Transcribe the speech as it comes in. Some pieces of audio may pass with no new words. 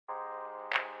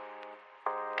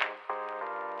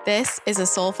This is a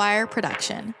Soulfire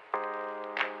production.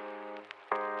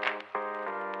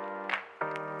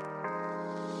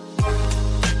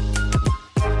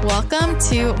 Welcome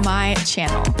to my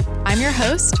channel. I'm your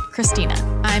host, Christina.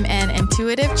 I'm an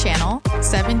intuitive channel,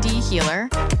 7D healer,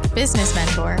 business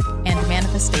mentor, and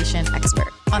manifestation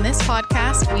expert. On this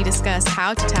podcast, we discuss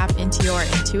how to tap into your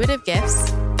intuitive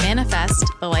gifts, manifest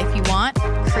the life you want,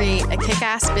 create a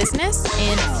kick-ass business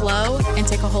in flow, and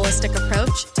take a holistic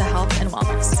approach to health and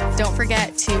wellness. Don't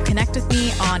forget to connect with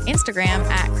me on Instagram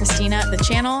at Christina the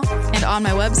Channel and on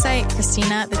my website,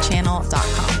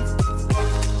 ChristinaTheChannel.com.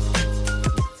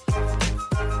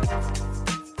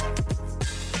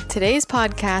 Today's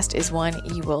podcast is one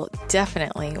you will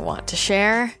definitely want to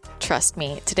share. Trust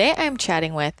me. Today I'm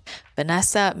chatting with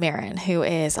Vanessa Marin, who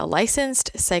is a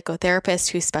licensed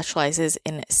psychotherapist who specializes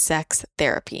in sex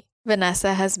therapy.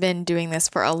 Vanessa has been doing this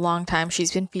for a long time.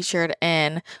 She's been featured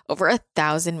in over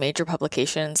 1,000 major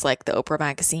publications like the Oprah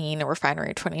Magazine,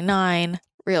 Refinery 29,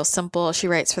 Real Simple. She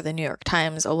writes for the New York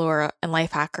Times, Allura, and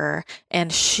Lifehacker,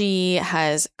 and she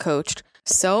has coached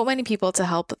so many people to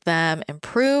help them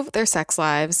improve their sex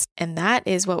lives. And that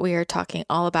is what we are talking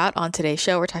all about on today's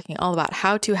show. We're talking all about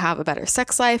how to have a better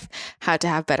sex life, how to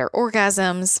have better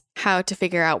orgasms, how to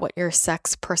figure out what your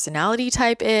sex personality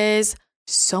type is.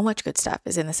 So much good stuff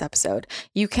is in this episode.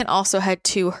 You can also head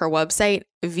to her website,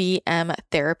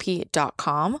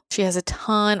 vmtherapy.com. She has a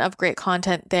ton of great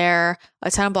content there,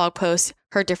 a ton of blog posts,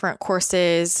 her different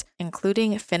courses,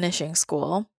 including Finishing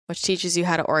School, which teaches you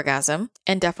how to orgasm,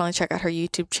 and definitely check out her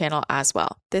YouTube channel as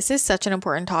well. This is such an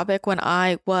important topic. When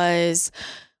I was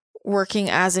working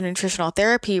as a nutritional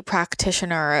therapy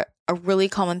practitioner, a really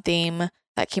common theme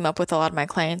that came up with a lot of my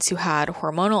clients who had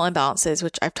hormonal imbalances,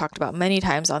 which I've talked about many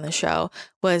times on the show,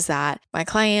 was that my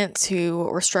clients who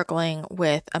were struggling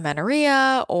with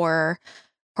amenorrhea or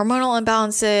hormonal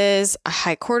imbalances,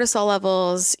 high cortisol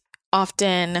levels,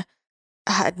 often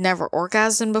had never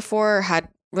orgasmed before, had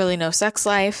really no sex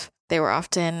life. They were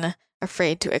often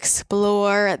afraid to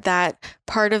explore that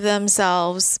part of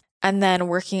themselves. And then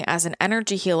working as an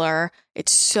energy healer,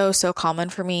 it's so common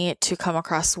for me to come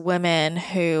across women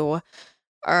who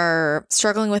are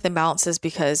struggling with imbalances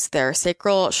because their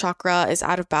sacral chakra is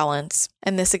out of balance.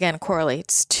 And this again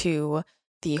correlates to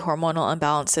the hormonal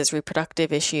imbalances,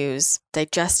 reproductive issues,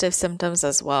 digestive symptoms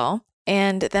as well.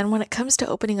 And then when it comes to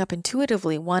opening up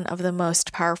intuitively, one of the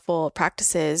most powerful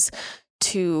practices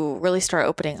to really start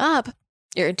opening up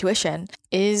your intuition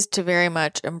is to very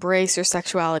much embrace your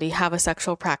sexuality, have a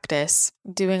sexual practice.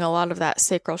 Doing a lot of that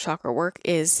sacral chakra work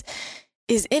is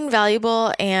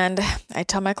invaluable. And I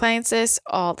tell my clients this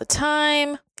all the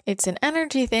time. It's an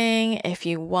energy thing. If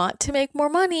you want to make more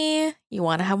money, you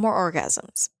want to have more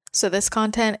orgasms. So this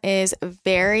content is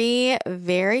very,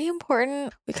 very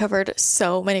important. We covered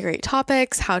so many great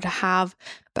topics: how to have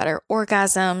better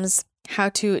orgasms, how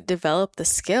to develop the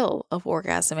skill of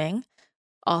orgasming,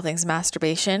 all things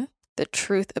masturbation, the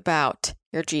truth about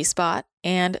your G-spot,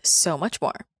 and so much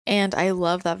more. And I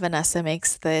love that Vanessa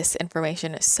makes this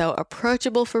information so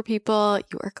approachable for people.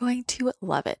 You are going to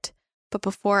love it. But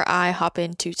before I hop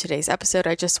into today's episode,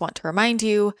 I just want to remind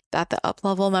you that the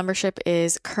UpLevel membership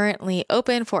is currently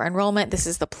open for enrollment. This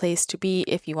is the place to be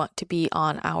if you want to be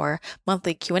on our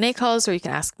monthly Q&A calls where you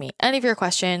can ask me any of your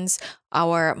questions,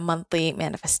 our monthly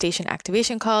manifestation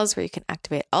activation calls where you can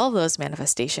activate all of those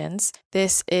manifestations.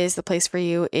 This is the place for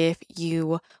you if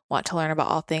you want to learn about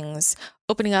all things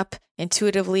opening up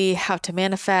intuitively, how to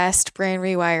manifest, brain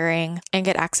rewiring, and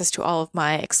get access to all of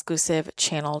my exclusive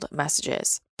channeled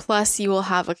messages. Plus, you will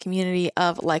have a community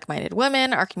of like-minded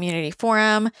women, our community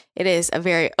forum. It is a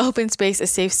very open space, a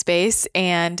safe space,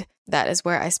 and that is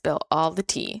where I spill all the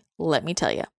tea, let me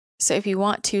tell you. So if you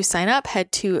want to sign up,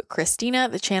 head to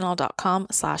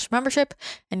ChristinaTheChannel.com/membership,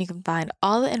 and you can find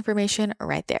all the information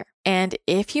right there. And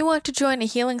if you want to join a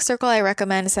healing circle, I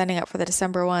recommend signing up for the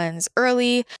December ones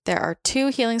early. There are 2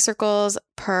 healing circles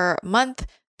per month.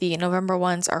 The November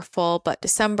ones are full, but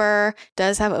December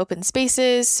does have open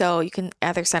spaces. So you can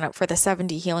either sign up for the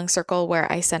 7D healing circle where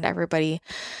I send everybody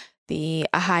the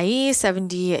Ahai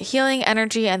 7D healing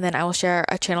energy, and then I will share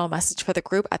a channel message for the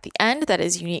group at the end that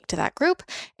is unique to that group.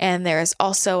 And there is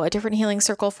also a different healing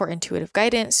circle for intuitive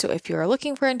guidance. So if you are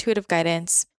looking for intuitive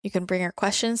guidance, you can bring your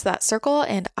questions to that circle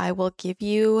and I will give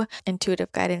you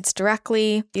intuitive guidance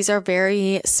directly. These are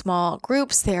very small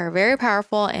groups. They are very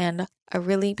powerful and a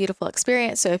really beautiful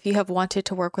experience. So if you have wanted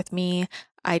to work with me,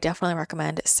 I definitely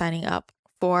recommend signing up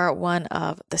for one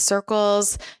of the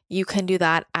circles. You can do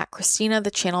that at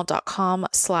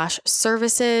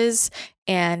ChristinaTheChannel.com/services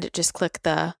and just click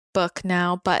the book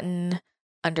now button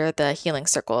under the Healing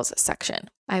Circles section.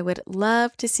 I would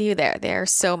love to see you there. They are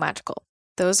so magical.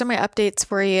 Those are my updates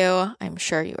for you. I'm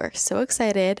sure you are so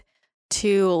excited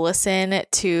to listen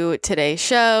to today's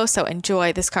show. So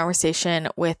enjoy this conversation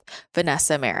with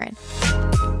Vanessa Marin.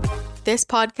 This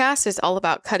podcast is all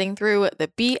about cutting through the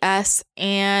BS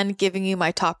and giving you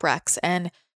my top recs. And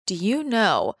do you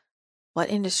know what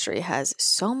industry has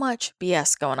so much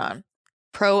BS going on?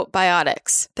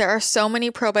 Probiotics. There are so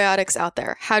many probiotics out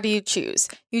there. How do you choose?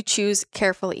 You choose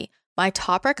carefully. My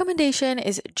top recommendation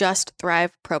is Just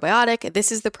Thrive Probiotic. This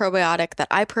is the probiotic that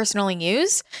I personally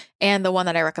use and the one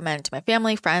that I recommend to my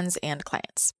family, friends, and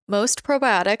clients. Most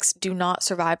probiotics do not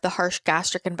survive the harsh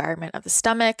gastric environment of the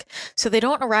stomach, so they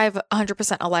don't arrive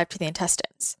 100% alive to the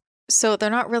intestines. So they're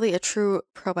not really a true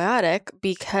probiotic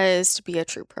because to be a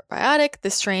true probiotic, the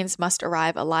strains must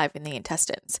arrive alive in the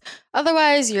intestines.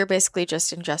 Otherwise, you're basically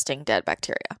just ingesting dead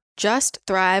bacteria. Just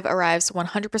Thrive arrives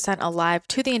 100% alive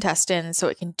to the intestines so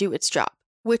it can do its job,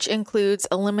 which includes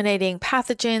eliminating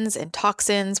pathogens and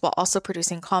toxins while also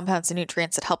producing compounds and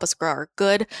nutrients that help us grow our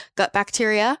good gut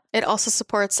bacteria. It also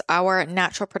supports our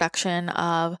natural production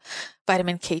of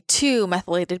vitamin K2,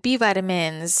 methylated B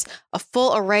vitamins, a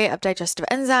full array of digestive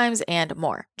enzymes, and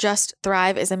more. Just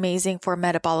Thrive is amazing for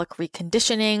metabolic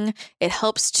reconditioning. It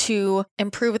helps to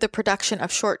improve the production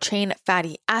of short-chain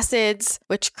fatty acids,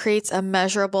 which creates a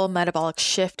measurable metabolic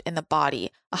shift in the body.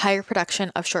 A higher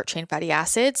production of short-chain fatty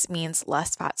acids means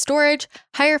less fat storage,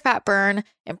 higher fat burn,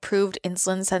 improved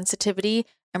insulin sensitivity,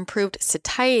 improved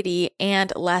satiety,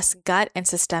 and less gut and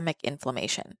systemic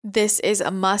inflammation. This is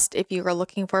a must if you are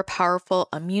looking for powerful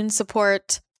immune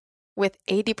support. With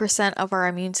 80% of our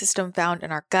immune system found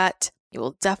in our gut, you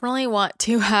will definitely want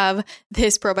to have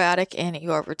this probiotic in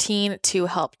your routine to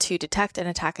help to detect and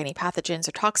attack any pathogens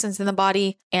or toxins in the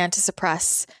body and to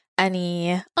suppress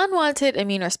any unwanted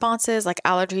immune responses like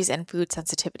allergies and food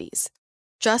sensitivities.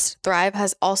 Just Thrive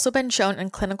has also been shown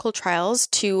in clinical trials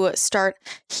to start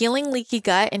healing leaky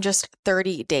gut in just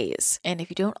 30 days. And if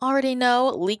you don't already know,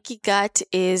 leaky gut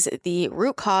is the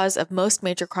root cause of most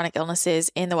major chronic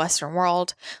illnesses in the Western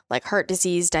world, like heart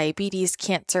disease, diabetes,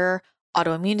 cancer,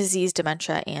 autoimmune disease,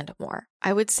 dementia, and more.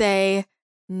 I would say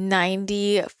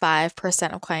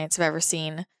 95% of clients I've ever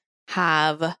seen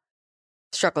have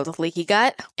struggled with leaky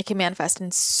gut. It can manifest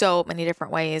in so many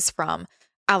different ways, from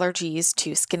allergies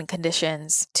to skin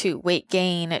conditions to weight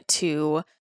gain to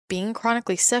being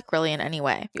chronically sick, really, in any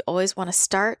way. You always want to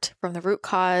start from the root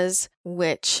cause,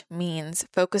 which means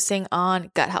focusing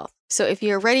on gut health. So if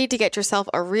you're ready to get yourself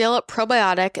a real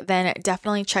probiotic, then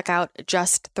definitely check out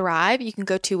Just Thrive. You can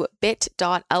go to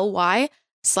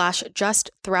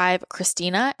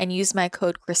bit.ly/JustThriveChristina and use my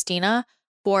code Christina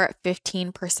for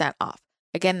 15% off.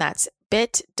 Again, that's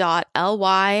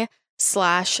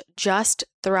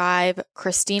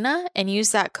bit.ly/JustThriveChristina and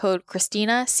use that code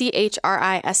Christina,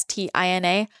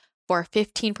 CHRISTINA, for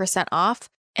 15% off.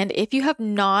 And if you have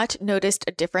not noticed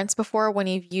a difference before when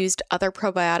you've used other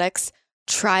probiotics,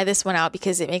 try this one out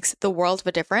because it makes the world of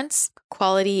a difference.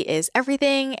 Quality is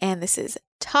everything, and this is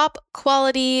top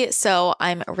quality. So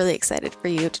I'm really excited for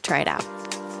you to try it out.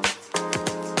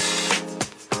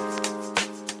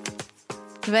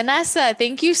 Vanessa,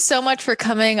 thank you so much for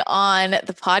coming on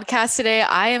the podcast today.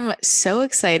 I am so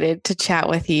excited to chat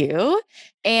with you.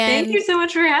 And thank you so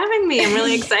much for having me. I'm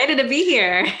really excited to be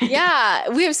here. Yeah,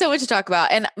 we have so much to talk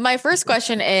about. And my first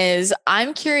question is,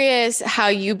 I'm curious how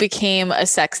you became a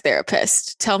sex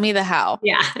therapist. Tell me the how.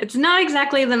 Yeah, it's not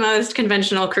exactly the most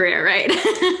conventional career, right?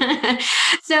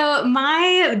 So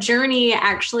my journey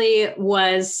actually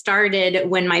was started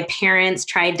when my parents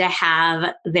tried to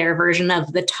have their version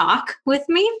of the talk with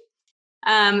me.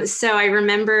 So I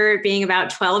remember being about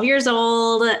 12 years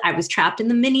old. I was trapped in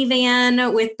the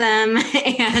minivan with them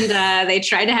and they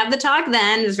tried to have the talk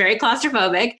then. It was very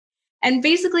claustrophobic. And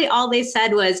basically all they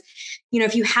said was,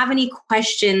 if you have any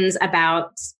questions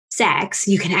about sex,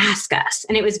 you can ask us.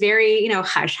 And it was very,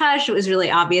 hush, hush. It was really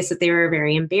obvious that they were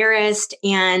very embarrassed.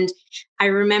 And I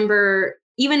remember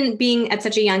even being at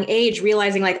such a young age,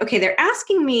 realizing like, okay, they're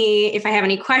asking me if I have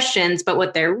any questions, but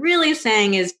what they're really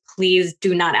saying is, please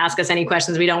do not ask us any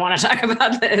questions. We don't want to talk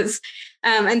about this.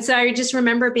 And so I just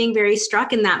remember being very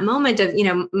struck in that moment of,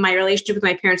 my relationship with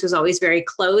my parents was always very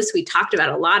close. We talked about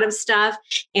a lot of stuff,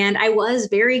 and I was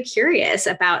very curious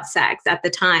about sex at the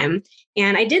time.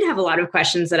 And I did have a lot of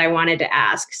questions that I wanted to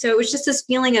ask. So it was just this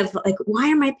feeling of like, why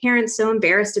are my parents so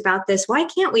embarrassed about this? Why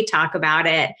can't we talk about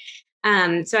it?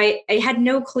 So I had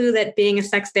no clue that being a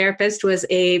sex therapist was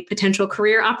a potential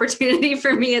career opportunity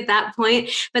for me at that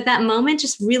point. But that moment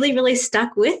just really, really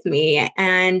stuck with me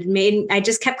and I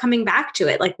just kept coming back to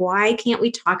it. Like, why can't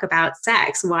we talk about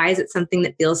sex? Why is it something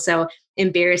that feels so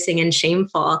embarrassing and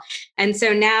shameful. And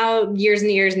so now, years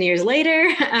and years and years later,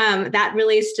 that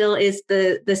really still is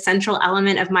the central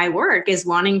element of my work, is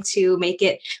wanting to make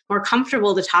it more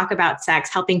comfortable to talk about sex,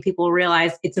 helping people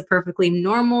realize it's a perfectly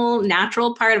normal,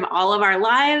 natural part of all of our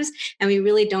lives. And we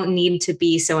really don't need to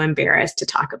be so embarrassed to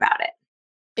talk about it.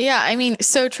 Yeah, I mean,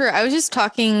 so true. I was just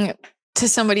talking to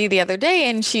somebody the other day,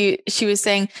 and she was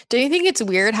saying, don't you think it's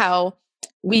weird how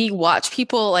we watch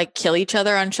people like kill each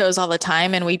other on shows all the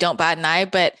time and we don't bat an eye,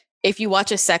 but if you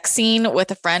watch a sex scene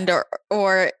with a friend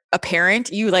or a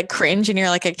parent, you like cringe and you're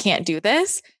like, I can't do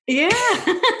this. Yeah,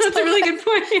 that's a really good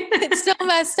point. It's so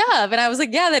messed up. And I was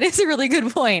like, yeah, that is a really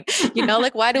good point.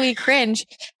 Like, why do we cringe?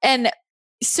 And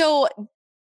so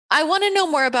I want to know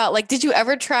more about, like, did you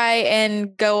ever try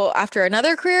and go after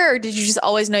another career, or did you just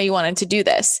always know you wanted to do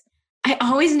this? I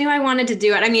always knew I wanted to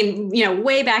do it. I mean,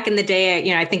 way back in the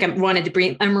day, I think I wanted to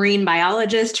be a marine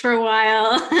biologist for a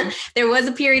while. There was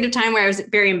a period of time where I was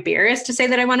very embarrassed to say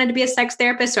that I wanted to be a sex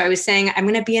therapist. So I was saying I'm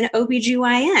going to be an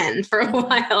OBGYN for a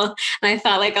while. And I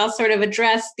thought, like, I'll sort of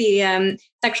address the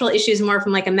sexual issues more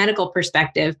from like a medical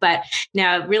perspective. But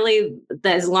no, really,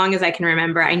 as long as I can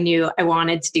remember, I knew I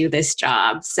wanted to do this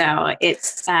job. So it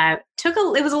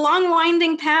was a long,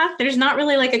 winding path. There's not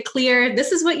really like a clear,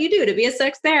 this is what you do to be a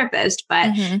sex therapist,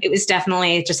 but it was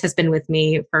definitely, it just has been with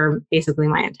me for basically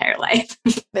my entire life.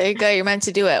 There you go. You're meant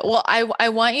to do it. Well, I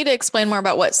want you to explain more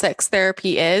about what sex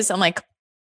therapy is. I'm like,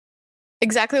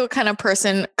 exactly what kind of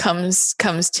person comes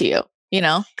to you,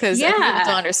 because people don't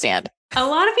understand. A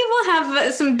lot of people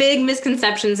have some big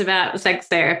misconceptions about sex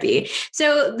therapy.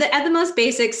 So at the most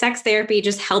basic, sex therapy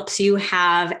just helps you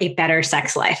have a better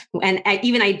sex life, and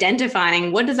even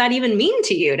identifying what does that even mean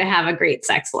to you to have a great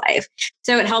sex life.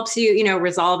 So it helps you,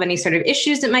 resolve any sort of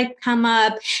issues that might come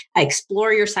up,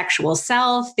 explore your sexual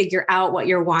self, figure out what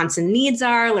your wants and needs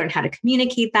are, learn how to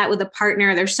communicate that with a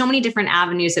partner. There's so many different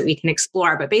avenues that we can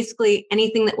explore, but basically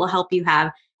anything that will help you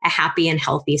have a happy and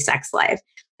healthy sex life.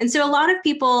 And so a lot of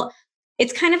people,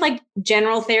 it's kind of like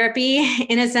general therapy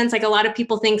in a sense. Like, a lot of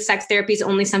people think sex therapy is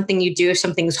only something you do if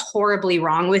something's horribly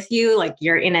wrong with you. Like,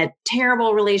 you're in a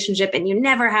terrible relationship and you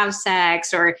never have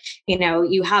sex, or,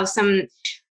 you have some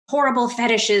horrible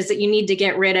fetishes that you need to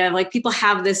get rid of. Like, people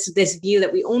have this view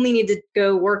that we only need to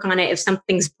go work on it if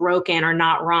something's broken or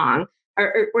not wrong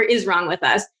or is wrong with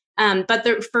us.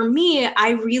 But for me,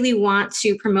 I really want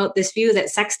to promote this view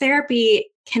that sex therapy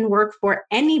can work for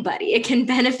anybody. It can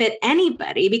benefit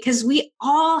anybody, because we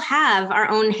all have our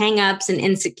own hangups and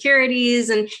insecurities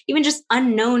and even just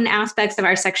unknown aspects of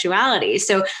our sexuality.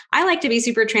 So I like to be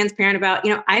super transparent about,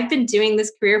 I've been doing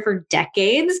this career for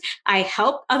decades. I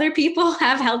help other people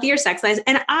have healthier sex lives,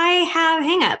 and I have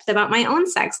hangups about my own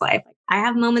sex life. I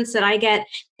have moments that I get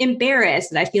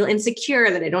embarrassed, that I feel insecure,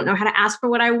 that I don't know how to ask for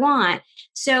what I want.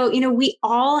 So, we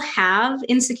all have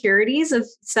insecurities of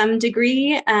some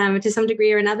degree, to some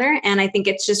degree or another. And I think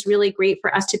it's just really great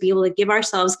for us to be able to give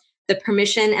ourselves the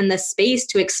permission and the space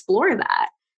to explore that,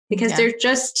 because there's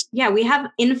just, we have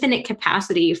infinite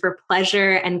capacity for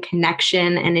pleasure and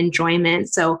connection and enjoyment.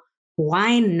 So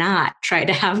why not try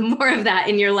to have more of that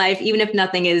in your life, even if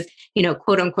nothing is,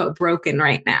 quote unquote, broken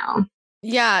right now?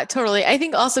 Yeah, totally. I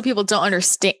think also people don't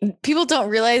understand, people don't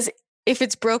realize if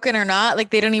it's broken or not. Like,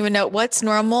 they don't even know what's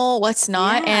normal, what's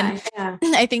not.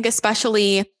 I think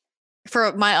especially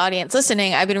for my audience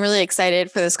listening, I've been really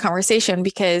excited for this conversation,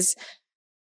 because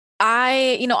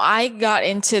I got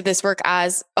into this work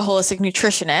as a holistic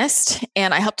nutritionist,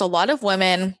 and I helped a lot of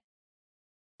women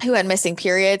who had missing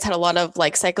periods, had a lot of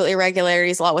like cycle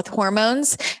irregularities, a lot with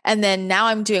hormones. And then now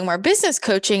I'm doing more business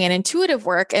coaching and intuitive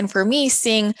work. And for me,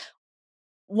 seeing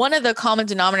one of the common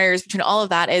denominators between all of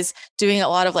that is doing a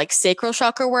lot of like sacral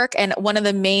chakra work. And one of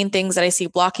the main things that I see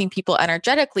blocking people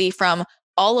energetically from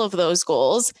all of those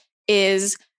goals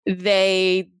is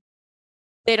they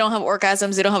don't have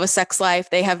orgasms. They don't have a sex life.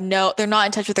 They're not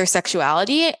in touch with their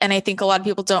sexuality. And I think a lot of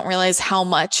people don't realize how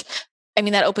much,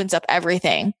 that opens up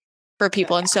everything for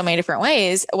people in so many different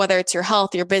ways, whether it's your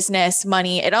health, your business,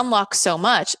 money. It unlocks so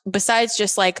much besides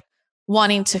just like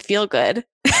wanting to feel good.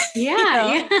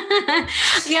 Yeah.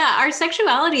 Our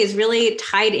sexuality is really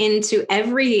tied into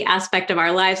every aspect of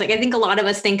our lives. Like, I think a lot of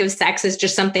us think of sex as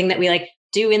just something that we like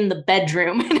do in the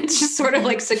bedroom, and it's just sort of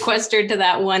like sequestered to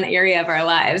that one area of our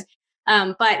lives.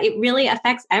 But it really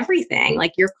affects everything,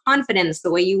 like your confidence,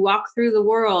 the way you walk through the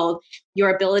world,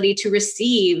 your ability to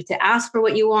receive, to ask for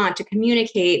what you want, to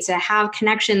communicate, to have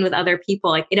connection with other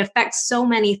people. Like it affects so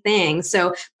many things.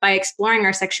 So by exploring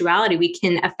our sexuality, we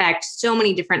can affect so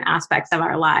many different aspects of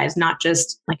our lives, not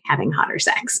just like having hotter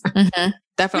sex. Mm-hmm.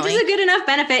 Definitely. Which is a good enough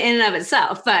benefit in and of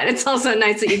itself, but it's also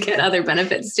nice that you get other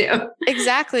benefits too.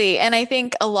 Exactly. And I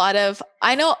think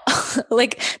I know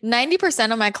like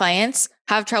 90% of my clients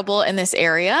have trouble in this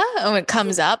area when it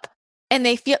comes up, and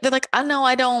they're like, oh no,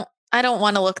 I don't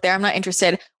want to look there. I'm not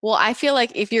interested. Well, I feel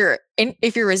like if you're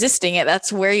resisting it,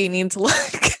 that's where you need to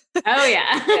look. Oh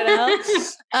yeah. You know?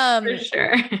 For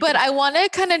sure. But I want to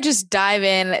kind of just dive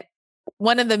in.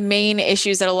 One of the main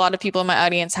issues that a lot of people in my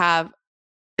audience have,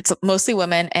 it's mostly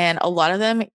women, and a lot of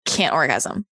them can't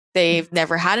orgasm. They've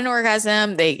never had an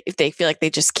orgasm. They feel like they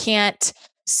just can't.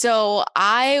 So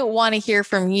I want to hear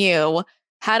from you.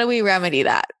 How do we remedy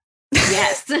that?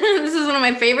 Yes, this is one of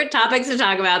my favorite topics to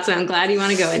talk about. So I'm glad you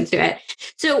want to go into it.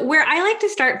 So where I like to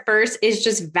start first is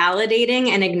just validating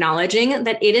and acknowledging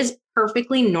that it is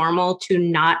perfectly normal to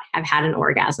not have had an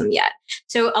orgasm yet.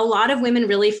 So a lot of women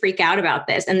really freak out about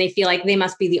this, and they feel like they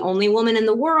must be the only woman in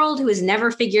the world who has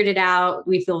never figured it out.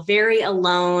 We feel very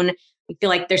alone. We feel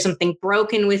like there's something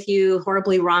broken with you,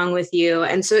 horribly wrong with you.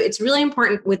 And so it's really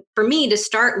important for me to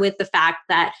start with the fact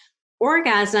that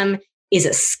orgasm is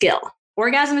a skill.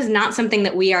 Orgasm is not something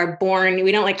that we are born.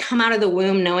 We don't like come out of the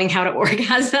womb knowing how to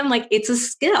orgasm. Like it's a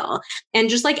skill. And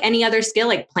just like any other skill,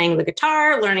 like playing the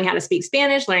guitar, learning how to speak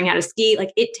Spanish, learning how to ski,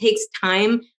 like it takes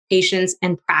time, patience,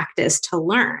 and practice to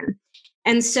learn.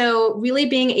 And so really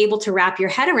being able to wrap your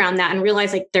head around that and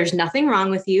realize like there's nothing wrong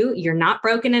with you. You're not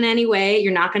broken in any way.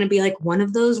 You're not going to be like one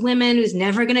of those women who's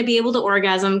never going to be able to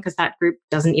orgasm, because that group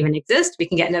doesn't even exist. We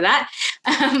can get into that.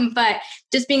 But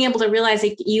just being able to realize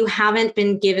like you haven't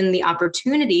been given the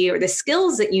opportunity or the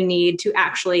skills that you need to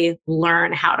actually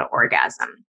learn how to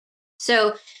orgasm.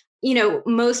 So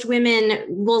most women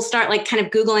will start like kind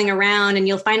of Googling around, and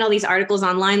you'll find all these articles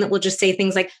online that will just say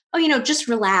things like, oh, just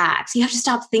relax. You have to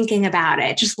stop thinking about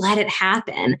it. Just let it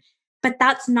happen. But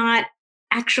that's not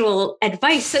actual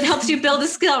advice that helps you build a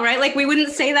skill, right? Like we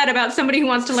wouldn't say that about somebody who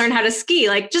wants to learn how to ski.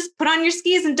 Like just put on your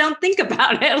skis and don't think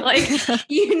about it. Like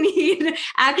you need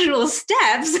actual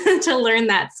steps to learn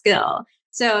that skill.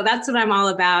 So that's what I'm all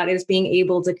about, is being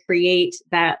able to create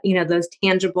that, those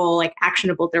tangible, like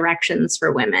actionable directions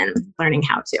for women learning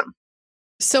how to.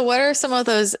 So what are some of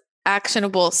those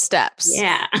actionable steps?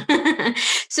 Yeah.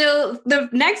 So the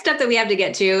next step that we have to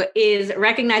get to is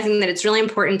recognizing that it's really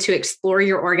important to explore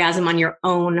your orgasm on your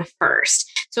own first.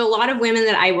 So a lot of women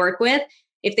that I work with,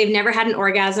 if they've never had an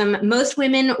orgasm, most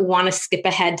women want to skip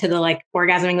ahead to the like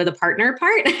orgasming with a partner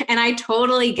part. And I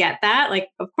totally get that. Like,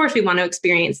 of course we want to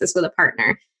experience this with a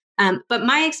partner. But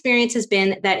my experience has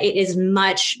been that it is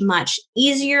much, much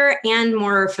easier and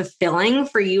more fulfilling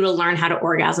for you to learn how to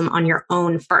orgasm on your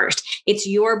own first. It's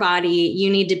your body.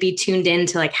 You need to be tuned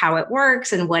into like how it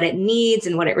works and what it needs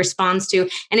and what it responds to.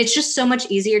 And it's just so much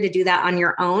easier to do that on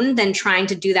your own than trying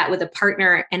to do that with a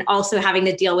partner and also having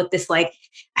to deal with this, like,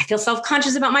 I feel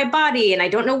self-conscious about my body and I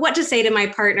don't know what to say to my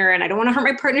partner and I don't want to hurt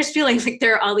my partner's feelings. Like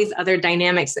there are all these other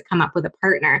dynamics that come up with a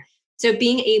partner. So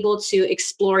being able to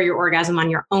explore your orgasm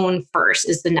on your own first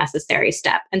is the necessary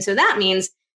step. And so that means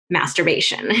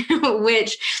masturbation,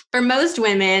 which for most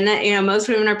women, most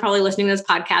women are probably listening to this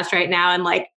podcast right now and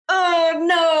like, oh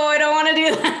no, I don't want to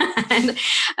do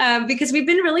that. Because we've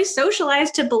been really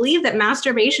socialized to believe that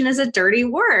masturbation is a dirty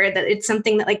word, that it's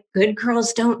something that like good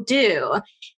girls don't do.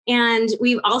 And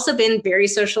we've also been very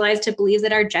socialized to believe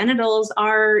that our genitals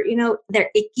are,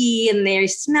 they're icky and they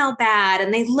smell bad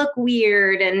and they look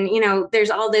weird. And,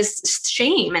 there's all this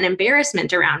shame and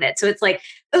embarrassment around it. So it's like,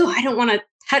 oh, I don't want to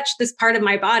touch this part of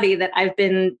my body that I've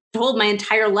been told my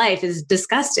entire life is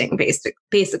disgusting,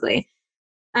 basically.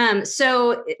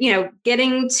 So,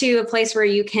 getting to a place where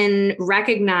you can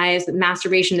recognize that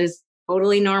masturbation is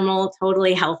totally normal,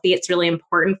 totally healthy. It's really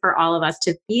important for all of us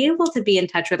to be able to be in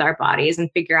touch with our bodies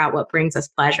and figure out what brings us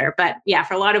pleasure. But yeah,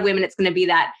 for a lot of women, it's going to be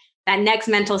that next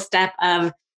mental step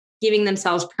of giving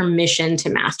themselves permission to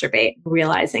masturbate,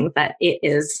 realizing that it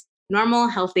is normal,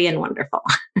 healthy, and wonderful.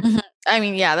 Mm-hmm. I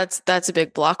mean, yeah, that's a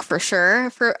big block for sure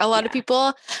for a lot of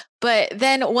people. But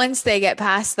then once they get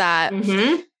past that,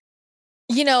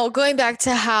 going back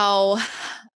to how,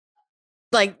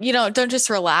 like, don't just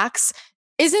relax.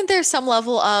 Isn't there some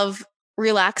level of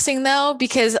relaxing though?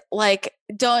 Because like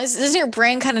doesn't your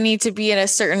brain kind of need to be in a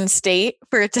certain state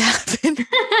for it to happen?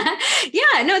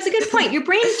 Yeah, no, it's a good point. Your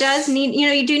brain does need,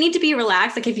 you do need to be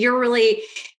relaxed. Like if you're really,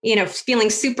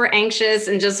 feeling super anxious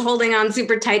and just holding on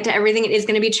super tight to everything, it is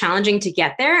going to be challenging to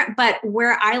get there. But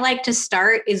where I like to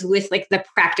start is with like the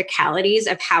practicalities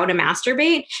of how to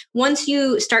masturbate. Once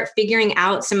you start figuring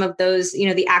out some of those,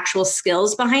 the actual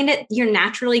skills behind it, you're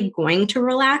naturally going to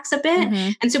relax a bit.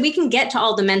 Mm-hmm. And so we can get to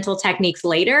all the mental techniques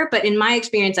later. But in my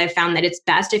experience, I've found that it's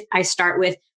best if I start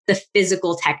with the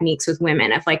physical techniques with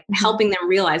women of like helping them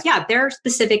realize, yeah, there are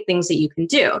specific things that you can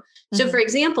do. Mm-hmm. So for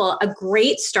example, a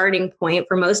great starting point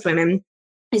for most women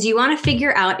is you want to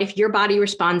figure out if your body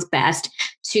responds best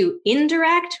to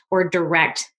indirect or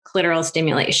direct clitoral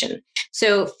stimulation.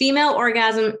 So female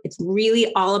orgasm, it's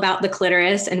really all about the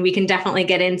clitoris. And we can definitely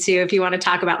get into, if you want to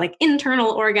talk about like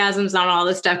internal orgasms on all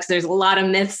this stuff, because there's a lot of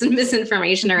myths and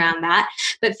misinformation around that.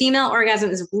 But female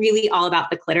orgasm is really all about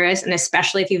the clitoris. And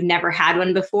especially if you've never had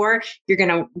one before, you're going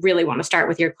to really want to start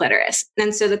with your clitoris.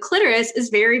 And so the clitoris is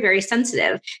very, very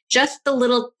sensitive. Just the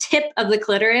little tip of the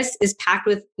clitoris is packed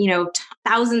with,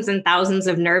 thousands and thousands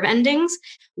of nerve endings,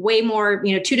 way more,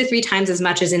 2 to 3 times as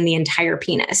much as in the entire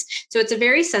penis. So it's a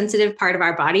very sensitive part of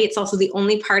our body. It's also the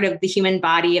only part of the human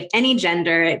body of any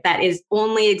gender that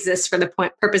only exists for the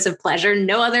purpose of pleasure,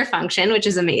 no other function, which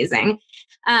is amazing.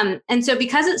 And so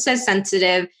because it's so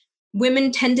sensitive,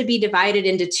 women tend to be divided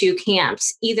into 2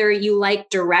 camps. Either you like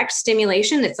direct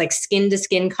stimulation, that's like skin to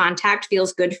skin contact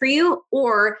feels good for you,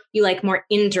 or you like more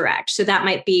indirect. So that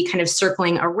might be kind of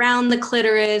circling around the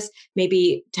clitoris,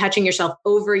 maybe touching yourself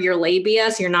over your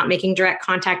labia. So you're not making direct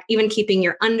contact, even keeping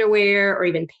your underwear or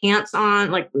even pants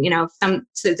on, like,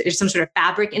 so there's some sort of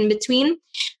fabric in between.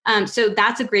 So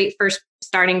that's a great first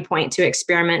starting point to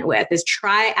experiment with, is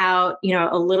try out,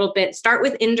 a little bit, start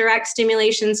with indirect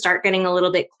stimulation, start getting a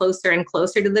little bit closer and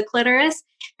closer to the clitoris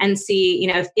and see,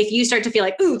 if you start to feel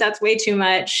like, ooh, that's way too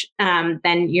much,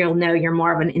 then you'll know you're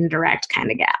more of an indirect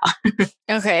kind of gal.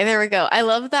 Okay, there we go. I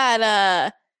love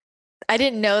that. I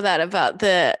didn't know that about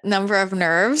the number of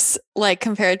nerves, like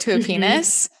compared to a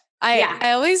penis.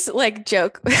 I always like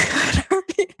joke.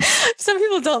 Some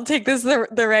people don't take this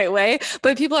the right way,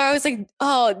 but people are always like,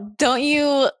 oh, do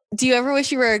you ever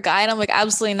wish you were a guy? And I'm like,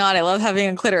 absolutely not. I love having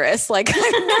a clitoris. Like,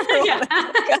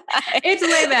 it's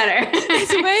way better.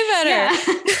 It's way better. Yeah.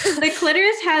 The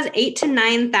clitoris has 8,000 to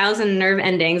 9,000 nerve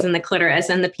endings in the clitoris,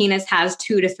 and the penis has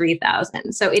 2,000 to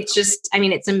 3,000. So it's just,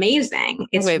 it's amazing.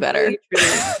 It's way better. Really,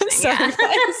 really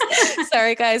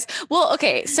Sorry, guys. Well,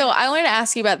 okay. So I wanted to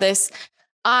ask you about this.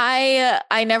 I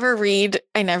never read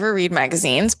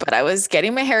magazines, but I was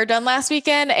getting my hair done last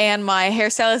weekend and my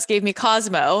hairstylist gave me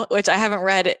Cosmo, which I haven't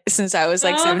read since I was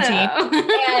like 17.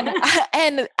 No.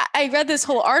 And I read this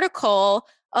whole article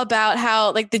about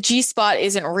how like the G-spot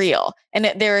isn't real. And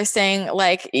they were saying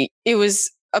like it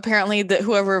was apparently that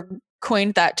whoever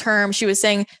coined that term, she was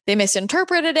saying they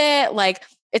misinterpreted it. Like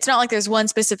it's not like there's one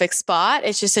specific spot.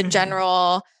 It's just a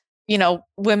general,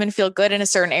 women feel good in a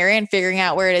certain area and figuring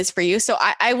out where it is for you. So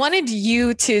I wanted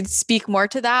you to speak more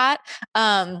to that.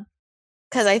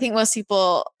 Because I think most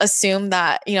people assume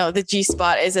that, the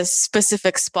G-spot is a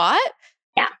specific spot.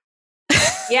 Yeah.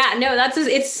 Yeah, no,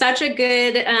 it's such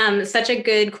a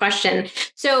good question.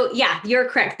 So yeah, you're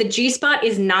correct. The G-spot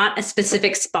is not a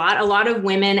specific spot. A lot of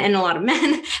women and a lot of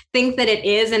men think that it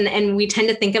is. And we tend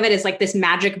to think of it as like this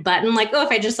magic button, like, oh, if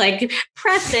I just like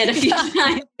press it a few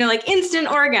times, like instant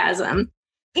orgasm.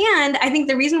 And I think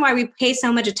the reason why we pay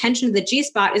so much attention to the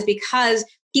G-spot is because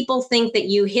people think that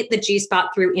you hit the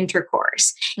G-spot through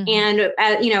intercourse. Mm-hmm.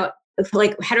 And,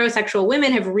 like heterosexual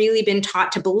women have really been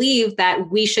taught to believe that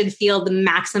we should feel the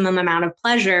maximum amount of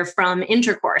pleasure from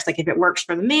intercourse. Like if it works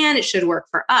for the man, it should work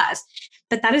for us.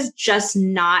 But that is just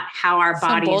not how our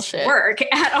bodies work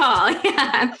at all.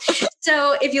 Yeah.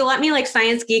 So if you let me like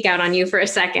science geek out on you for a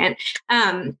second,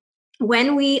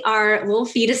 when we are little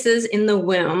fetuses in the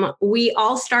womb, we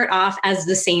all start off as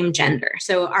the same gender.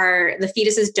 So the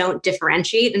fetuses don't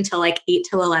differentiate until like 8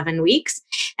 to 11 weeks.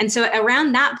 And so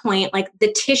around that point, like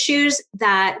the tissues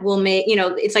that will make,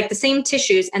 it's like the same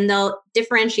tissues and they'll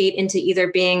differentiate into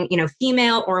either being,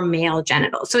 female or male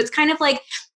genitals. So it's kind of like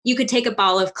you could take a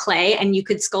ball of clay and you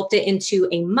could sculpt it into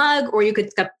a mug or you could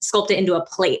sculpt it into a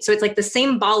plate. So it's like the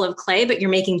same ball of clay, but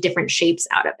you're making different shapes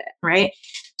out of it, right?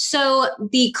 So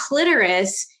the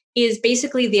clitoris is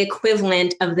basically the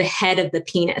equivalent of the head of the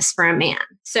penis for a man.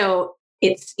 So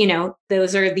it's,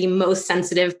 those are the most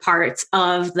sensitive parts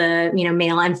of the,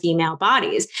 male and female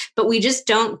bodies. But we just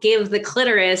don't give the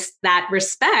clitoris that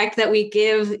respect that we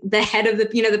give the head of the,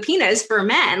 the penis for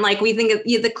men. Like we think of,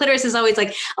 the clitoris is always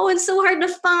like, oh, it's so hard to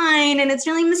find and it's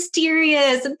really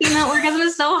mysterious. And female orgasm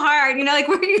is so hard. Like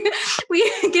we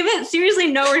give it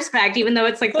seriously no respect, even though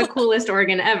it's like the coolest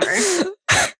organ ever.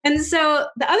 And so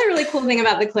the other really cool thing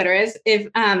about the clitoris, if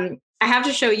I have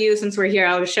to show you, since we're here,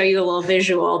 I'll show you a little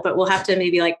visual, but we'll have to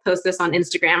maybe like post this on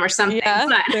Instagram or something. Yeah,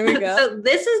 but, there we go. So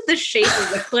this is the shape of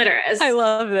the clitoris. I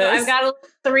love this. So I've got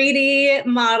a 3D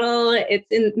model.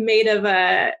 It's made of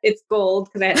it's gold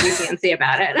because I had to be fancy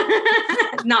about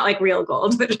it. Not like real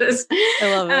gold, but just.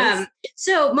 I love this.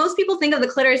 So most people think of the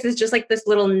clitoris as just like this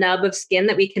little nub of skin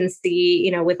that we can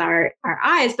see, with our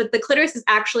eyes. But the clitoris is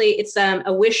actually, it's a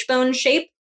wishbone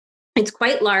shape. It's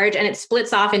quite large and it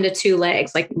splits off into two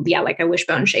legs, like a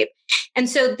wishbone shape. And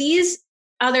so these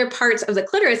other parts of the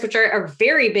clitoris, which are a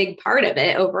very big part of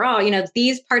it overall,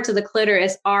 these parts of the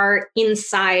clitoris are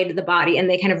inside the body and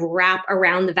they kind of wrap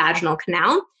around the vaginal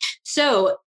canal.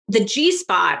 So the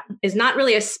G-spot is not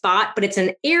really a spot, but it's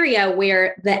an area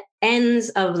where the ends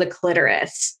of the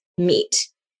clitoris meet.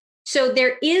 So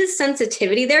there is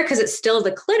sensitivity there because it's still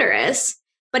the clitoris,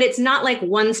 but it's not like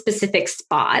one specific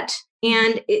spot.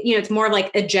 And it's more of like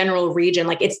a general region,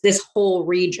 like it's this whole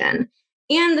region.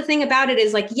 And the thing about it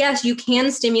is like, yes, you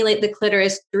can stimulate the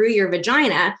clitoris through your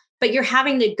vagina, but you're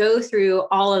having to go through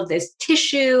all of this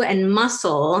tissue and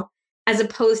muscle as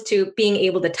opposed to being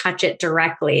able to touch it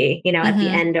directly, at the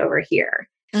end over here.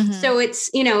 Mm-hmm. So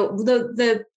it's,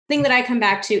 the thing that I come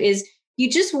back to is you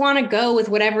just want to go with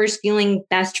whatever's feeling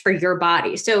best for your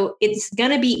body. So it's going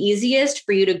to be easiest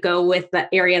for you to go with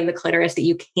the area of the clitoris that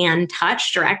you can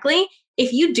touch directly.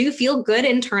 If you do feel good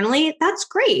internally, that's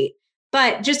great.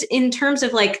 But just in terms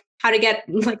of like how to get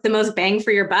like the most bang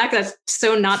for your buck, that's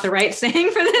so not the right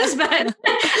saying for this, but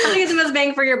how to get the most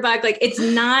bang for your buck. Like it's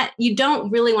not, you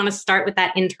don't really want to start with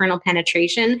that internal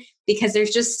penetration because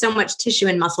there's just so much tissue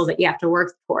and muscle that you have to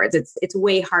work towards. It's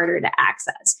way harder to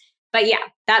access. But yeah,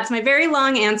 that's my very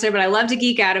long answer, but I love to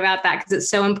geek out about that because it's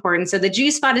so important. So the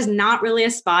G-spot is not really a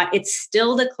spot. It's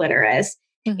still the clitoris.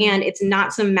 Mm-hmm. And it's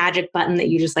not some magic button that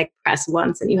you just like press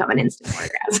once and you have an instant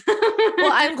orgasm.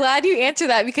 Well, I'm glad you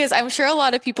answered that because I'm sure a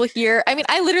lot of people here, I mean,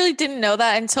 I literally didn't know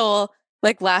that until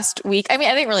like last week. I mean,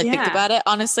 I didn't really think about it.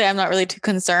 Honestly, I'm not really too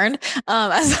concerned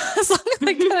as long as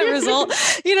I get a result,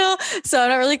 so I'm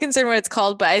not really concerned what it's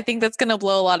called, but I think that's going to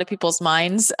blow a lot of people's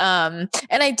minds. And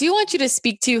I do want you to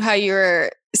speak to how you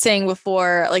were saying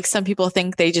before, like some people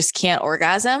think they just can't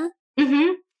orgasm.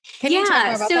 Mm-hmm. Can you talk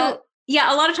more about that?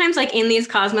 Yeah, a lot of times, like in these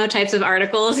Cosmo types of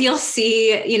articles, you'll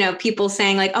see, people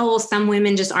saying like, oh, well, some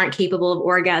women just aren't capable of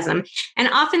orgasm. And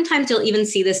oftentimes you'll even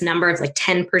see this number of like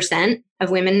 10% of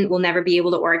women will never be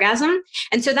able to orgasm.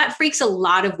 And so that freaks a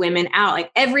lot of women out.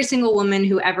 Like every single woman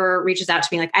who ever reaches out to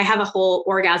me, like I have a whole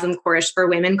orgasm course for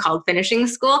women called Finishing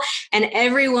School. And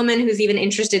every woman who's even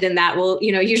interested in that will,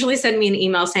 usually send me an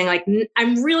email saying like,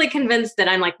 I'm really convinced that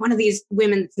I'm like one of these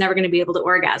women that's never going to be able to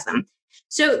orgasm.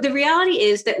 So the reality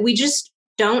is that we just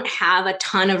don't have a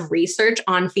ton of research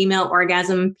on female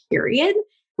orgasm, period,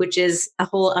 which is a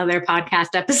whole other podcast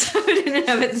episode in and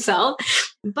of itself.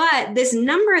 But this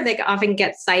number that often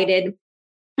gets cited,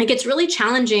 like it's really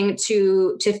challenging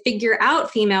to figure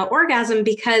out female orgasm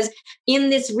because in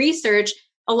this research,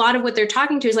 a lot of what they're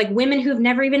talking to is like women who've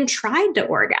never even tried to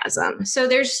orgasm. So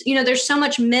there's so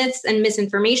much myths and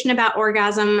misinformation about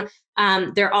orgasm.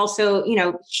 There are also,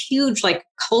 huge like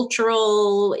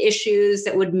cultural issues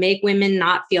that would make women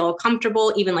not feel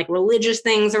comfortable, even like religious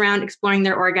things around exploring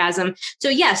their orgasm. So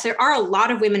yes, there are a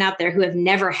lot of women out there who have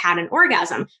never had an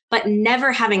orgasm, but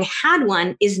never having had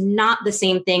one is not the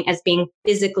same thing as being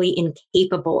physically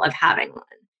incapable of having one.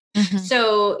 Mm-hmm.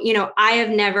 So, I have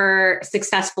never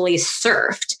successfully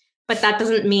surfed, but that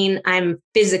doesn't mean I'm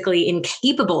physically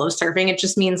incapable of surfing. It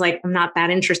just means like, I'm not that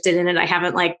interested in it. I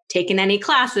haven't like taken any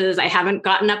classes. I haven't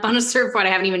gotten up on a surfboard. I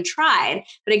haven't even tried.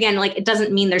 But again, like it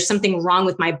doesn't mean there's something wrong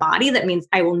with my body. That means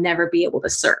I will never be able to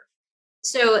surf.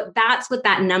 So that's what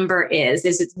that number is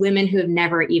it's women who have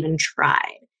never even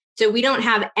tried. So we don't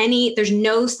have there's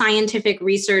no scientific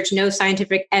research, no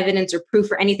scientific evidence or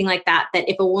proof or anything like that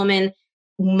if a woman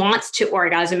wants to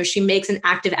orgasm, if she makes an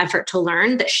active effort to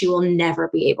learn, that she will never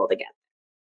be able to get.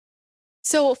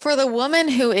 So for the woman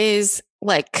who is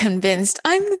like convinced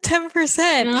I'm the 10%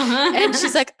 and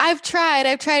she's like, I've tried,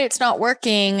 it's not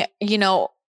working,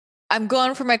 I'm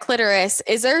going for my clitoris.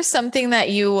 Is there something that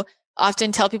you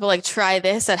often tell people like, try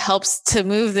this that helps to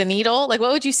move the needle? Like,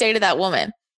 what would you say to that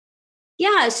woman?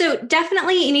 Yeah. So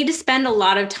definitely you need to spend a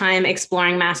lot of time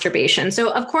exploring masturbation.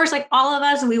 So of course, like all of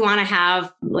us, we want to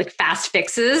have like fast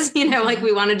fixes, like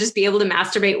we want to just be able to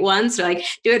masturbate once or like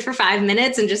do it for 5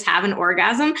 minutes and just have an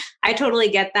orgasm. I totally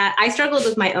get that. I struggled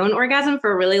with my own orgasm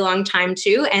for a really long time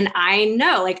too. And I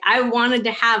know like I wanted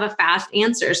to have a fast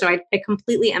answer. So I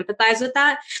completely empathize with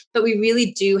that. But we really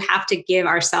do have to give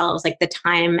ourselves like the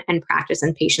time and practice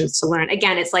and patience to learn.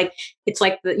 Again, it's like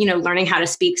learning how to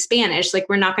speak Spanish. Like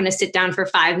we're not going to sit down for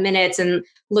 5 minutes and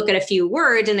look at a few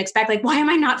words and expect like, why am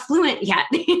I not fluent yet?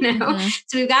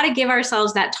 So we've got to give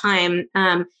ourselves that time.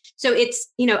 So it's,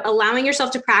 allowing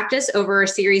yourself to practice over a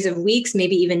series of weeks,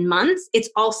 maybe even months. It's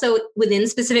also within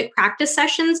specific practice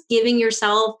sessions, giving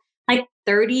yourself like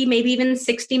 30, maybe even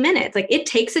 60 minutes. Like it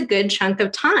takes a good chunk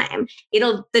of time.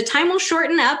 The time will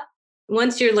shorten up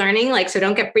once you're learning, like, so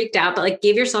don't get freaked out, but like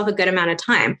give yourself a good amount of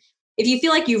time. If you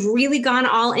feel like you've really gone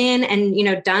all in and,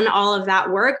 done all of that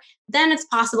work, then it's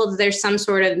possible that there's some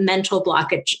sort of mental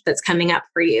blockage that's coming up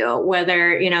for you,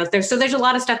 whether, there's a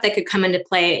lot of stuff that could come into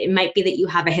play. It might be that you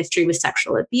have a history with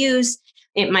sexual abuse.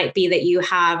 It might be that you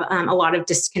have a lot of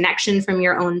disconnection from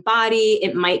your own body.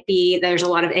 It might be there's a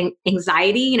lot of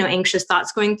anxiety, anxious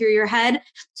thoughts going through your head.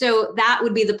 So that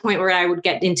would be the point where I would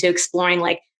get into exploring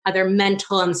like other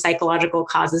mental and psychological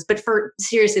causes. But for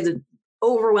seriously, the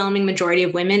overwhelming majority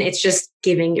of women, it's just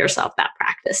giving yourself that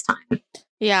practice time.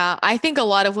 Yeah. I think a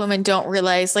lot of women don't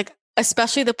realize, like,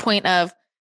 especially the point of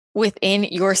within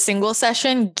your single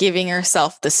session, giving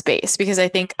yourself the space, because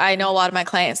I know a lot of my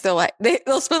clients, they'll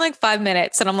spend like 5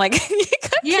 minutes and I'm like,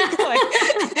 you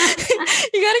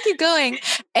gotta keep going.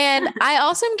 And I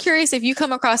also am curious if you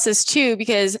come across this too,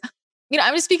 because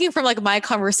I'm just speaking from like my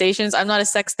conversations. I'm not a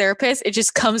sex therapist. It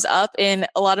just comes up in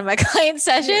a lot of my client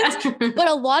sessions, but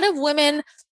a lot of women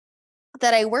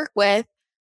that I work with,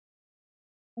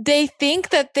 they think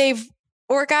that they've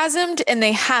orgasmed and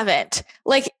they haven't.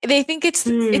 Like they think it's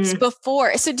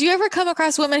before. So do you ever come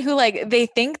across women who like, they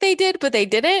think they did, but they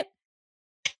didn't?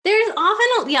 There's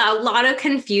often a lot of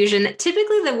confusion.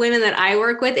 Typically the women that I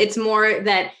work with, it's more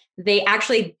that they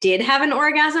actually did have an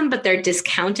orgasm, but they're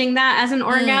discounting that as an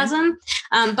orgasm.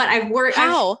 But I've worked.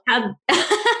 How?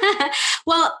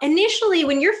 Well, initially,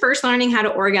 when you're first learning how to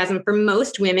orgasm, for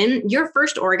most women, your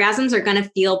first orgasms are going to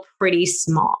feel pretty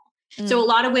small. So a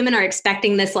lot of women are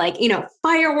expecting this, like,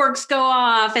 fireworks go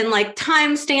off and like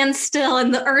time stands still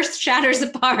and the earth shatters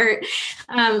apart.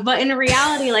 But in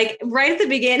reality, like right at the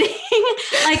beginning,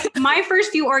 like my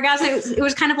first few orgasms, it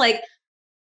was kind of like,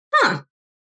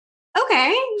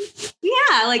 okay,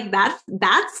 yeah, like that's the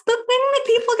thing that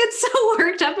people get so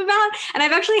worked up about. And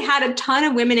I've actually had a ton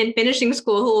of women in finishing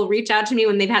school who will reach out to me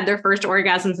when they've had their first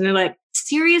orgasms and they're like,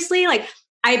 seriously, like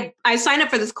I signed up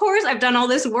for this course, I've done all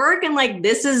this work, and like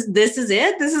this is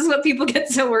it. This is what people get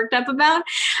so worked up about.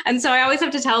 And so I always have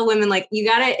to tell women, like,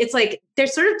 it's like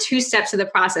there's sort of 2 steps to the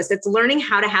process. It's learning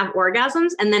how to have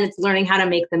orgasms, and then it's learning how to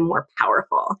make them more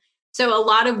powerful. So a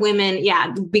lot of women,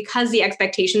 because the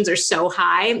expectations are so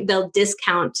high, they'll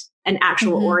discount an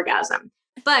actual orgasm.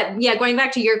 But going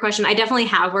back to your question, I definitely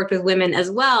have worked with women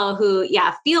as well who,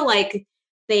 feel like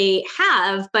they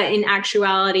have, but in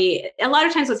actuality, a lot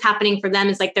of times what's happening for them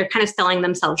is like they're kind of selling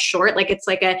themselves short. Like it's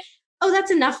like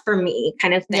that's enough for me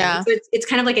kind of thing. Yeah. So it's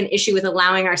kind of like an issue with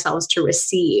allowing ourselves to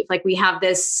receive. Like we have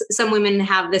some women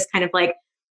have this kind of like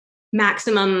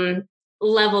maximum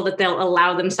level that they'll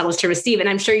allow themselves to receive. And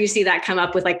I'm sure you see that come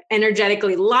up with like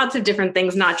energetically lots of different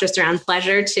things, not just around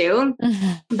pleasure too.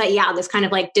 But this kind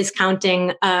of like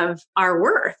discounting of our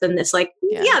worth and this like,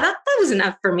 that was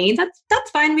enough for me.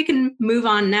 That's fine. We can move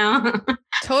on now.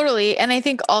 Totally. And I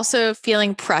think also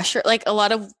feeling pressure, like a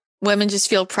lot of women just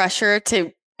feel pressure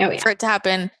for it to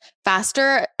happen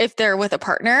faster if they're with a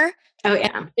partner. Oh yeah.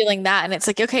 And feeling that. And it's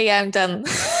like, okay, I'm done.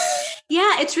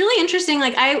 Yeah, it's really interesting.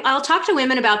 Like I'll talk to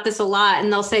women about this a lot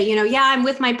and they'll say, I'm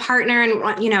with my partner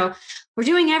and, we're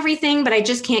doing everything, but I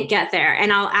just can't get there.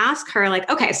 And I'll ask her like,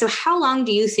 okay, so how long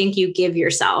do you think you give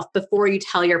yourself before you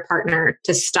tell your partner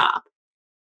to stop?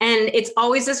 And it's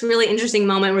always this really interesting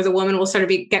moment where the woman will sort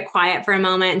of get quiet for a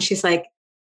moment. And she's like,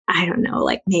 I don't know,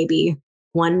 like maybe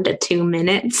 1 to 2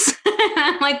 minutes.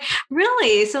 I'm like,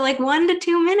 really? So like 1 to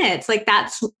 2 minutes, like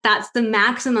that's the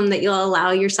maximum that you'll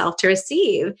allow yourself to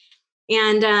receive.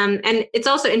 And it's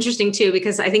also interesting too,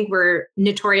 because I think we're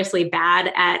notoriously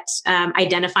bad at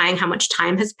identifying how much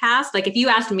time has passed. Like if you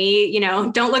asked me,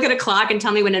 don't look at a clock and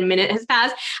tell me when a minute has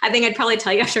passed, I think I'd probably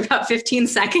tell you after about 15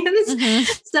 seconds.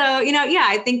 So,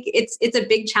 I think it's a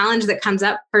big challenge that comes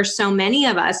up for so many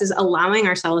of us is allowing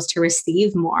ourselves to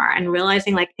receive more and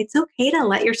realizing like, it's okay to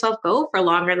let yourself go for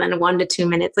longer than 1 to 2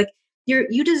 minutes. Like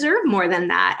you deserve more than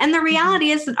that. And the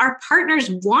reality is that our partners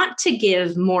want to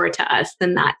give more to us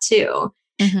than that too.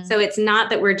 So it's not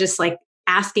that we're just like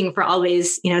asking for all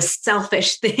these,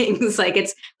 selfish things. Like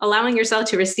it's allowing yourself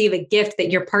to receive a gift that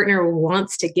your partner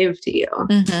wants to give to you.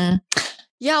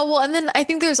 Yeah. Well, and then I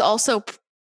think there's also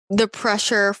the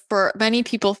pressure for many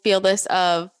people feel this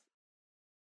of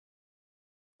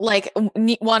like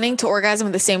wanting to orgasm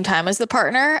at the same time as the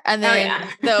partner. And then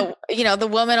the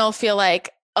woman will feel like,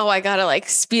 oh, I gotta like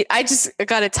speed. I just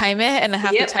gotta time it. And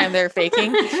half the time they're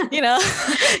faking, Yeah.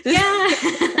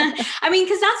 I mean,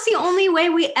 cause that's the only way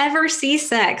we ever see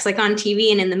sex, like on TV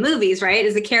and in the movies, right?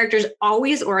 Is the characters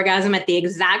always orgasm at the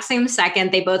exact same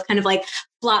second. They both kind of like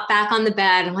flop back on the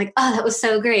bed. I'm like, oh, that was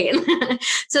so great.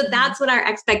 So that's what our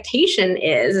expectation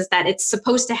is that it's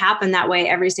supposed to happen that way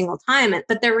every single time.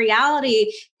 But the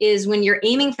reality is when you're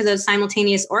aiming for those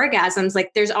simultaneous orgasms,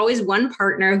 like there's always one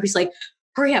partner who's like,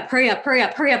 hurry up, hurry up, hurry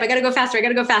up, hurry up. I got to go faster. I got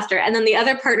to go faster. And then the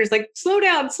other partner's like, slow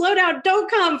down, don't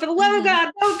come. For the love of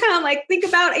God, don't come. Like think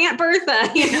about Aunt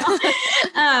Bertha,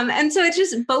 and so it's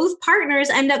just both partners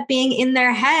end up being in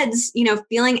their heads,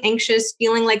 feeling anxious,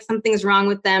 feeling like something's wrong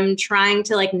with them, trying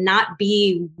to like not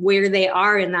be where they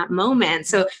are in that moment.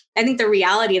 So I think the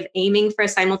reality of aiming for a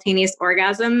simultaneous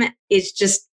orgasm is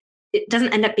just, it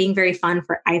doesn't end up being very fun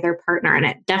for either partner. And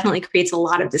it definitely creates a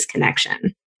lot of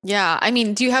disconnection. Yeah. I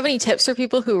mean, do you have any tips for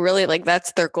people who really like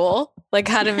that's their goal? Like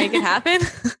how to make it happen?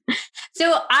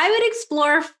 So I would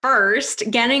explore first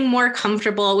getting more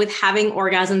comfortable with having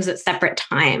orgasms at separate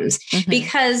times,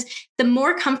 because the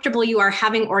more comfortable you are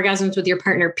having orgasms with your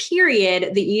partner,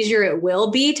 period, the easier it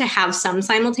will be to have some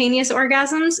simultaneous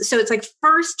orgasms. So it's like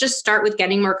first just start with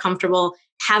getting more comfortable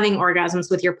having orgasms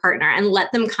with your partner and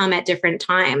let them come at different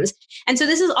times. And so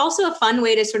this is also a fun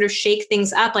way to sort of shake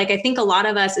things up. Like I think a lot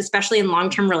of us, especially in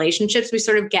long-term relationships, we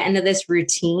sort of get into this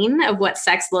routine of what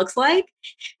sex looks like.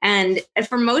 And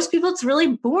for most people, it's really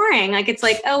boring. Like it's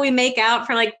like, oh, we make out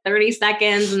for like 30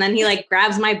 seconds and then he like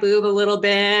grabs my boob a little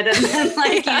bit and then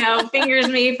like, fingers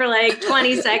me for like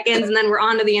 20 seconds and then we're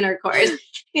on to the intercourse.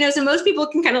 So most people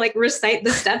can kind of like recite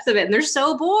the steps of it and they're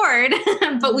so bored,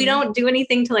 but we don't do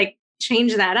anything to like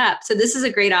change that up. So this is a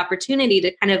great opportunity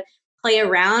to kind of play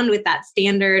around with that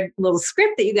standard little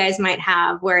script that you guys might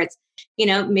have where it's,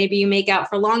 maybe you make out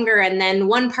for longer and then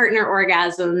one partner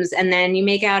orgasms and then you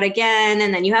make out again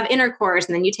and then you have intercourse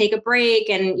and then you take a break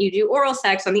and you do oral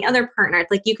sex on the other partner.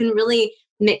 It's like you can really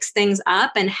mix things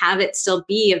up and have it still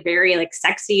be a very like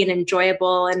sexy and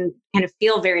enjoyable and kind of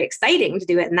feel very exciting to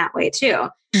do it in that way too.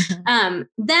 Then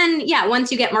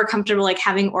once you get more comfortable, like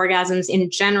having orgasms in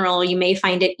general, you may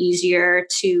find it easier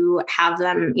to have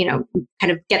them,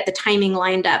 kind of get the timing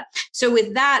lined up. So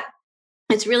with that,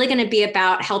 it's really going to be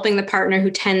about helping the partner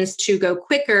who tends to go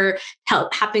quicker,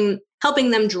 helping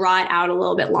them draw it out a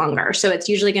little bit longer. So it's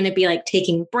usually going to be like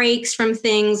taking breaks from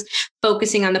things,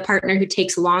 focusing on the partner who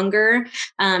takes longer,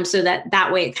 so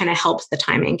that way it kind of helps the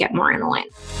timing get more in line.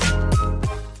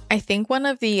 I think one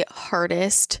of the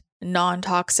hardest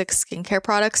non-toxic skincare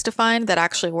products to find that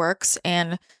actually works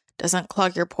and doesn't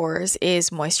clog your pores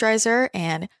is moisturizer.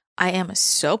 And I am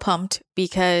so pumped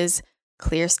because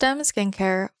Clearstem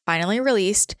Skincare finally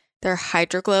released their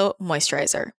Hydroglow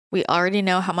Moisturizer. We already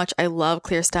know how much I love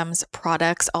Clearstem's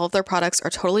products. All of their products are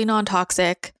totally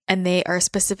non-toxic and they are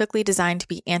specifically designed to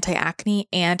be anti-acne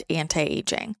and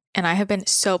anti-aging. And I have been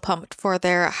so pumped for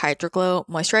their Hydroglow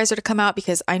Moisturizer to come out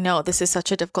because I know this is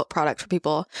such a difficult product for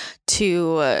people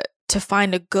to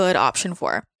find a good option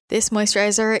for. This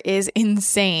moisturizer is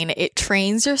insane. It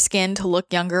trains your skin to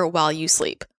look younger while you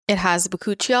sleep. It has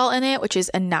bakuchiol in it, which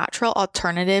is a natural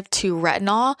alternative to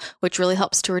retinol, which really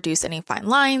helps to reduce any fine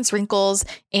lines, wrinkles,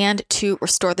 and to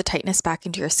restore the tightness back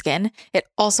into your skin. It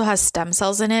also has stem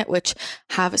cells in it, which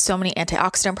have so many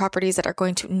antioxidant properties that are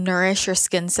going to nourish your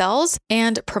skin cells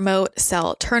and promote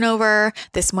cell turnover.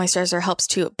 This moisturizer helps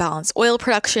to balance oil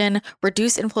production,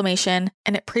 reduce inflammation,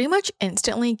 and it pretty much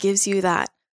instantly gives you that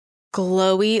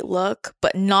glowy look,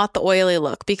 but not the oily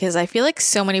look, because I feel like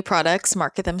so many products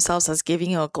market themselves as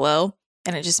giving you a glow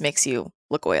and it just makes you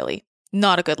look oily.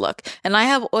 Not a good look. And I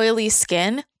have oily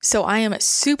skin, so I am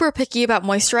super picky about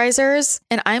moisturizers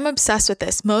and I'm obsessed with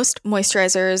this. Most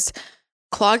moisturizers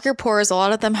clog your pores. A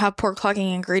lot of them have pore clogging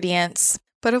ingredients.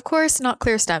 But of course, not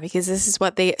Clearstem, because this is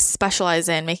what they specialize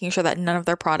in, making sure that none of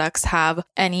their products have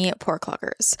any pore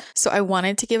cloggers. So I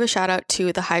wanted to give a shout out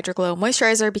to the Hydroglow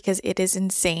Moisturizer because it is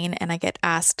insane and I get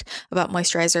asked about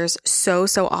moisturizers so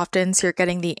often. So you're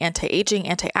getting the anti-aging,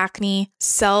 anti-acne,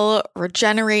 cell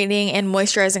regenerating, and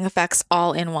moisturizing effects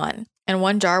all in one. And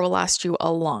one jar will last you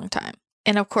a long time.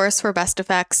 And of course, for best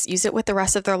effects, use it with the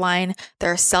rest of their line.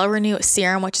 Their Cell Renew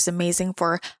Serum, which is amazing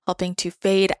for helping to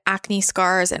fade acne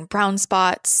scars and brown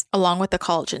spots, along with the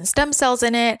collagen stem cells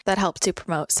in it that help to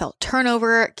promote cell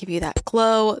turnover, give you that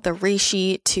glow, the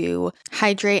reishi to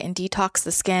hydrate and detox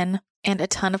the skin, and a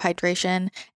ton of hydration,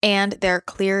 and their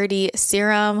Clarity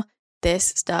Serum.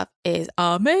 This stuff is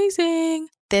amazing.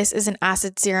 This is an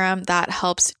acid serum that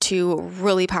helps to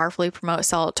really powerfully promote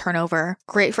cell turnover.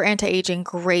 Great for anti-aging,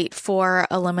 great for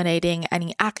eliminating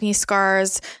any acne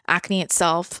scars, acne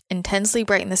itself, intensely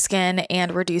brighten the skin,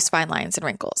 and reduce fine lines and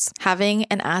wrinkles. Having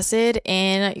an acid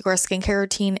in your skincare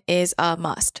routine is a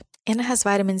must. And it has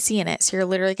vitamin C in it, so you're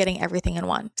literally getting everything in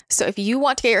one. So if you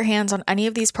want to get your hands on any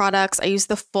of these products, I use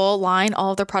the full line. All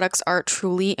of their products are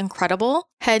truly incredible.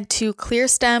 Head to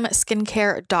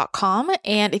clearstemskincare.com,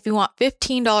 and if you want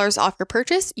 $15 off your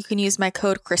purchase, you can use my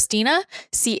code Christina,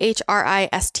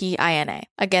 Christina.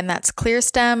 Again, that's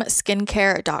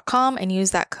clearstemskincare.com, and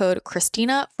use that code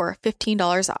Christina for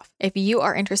 $15 off. If you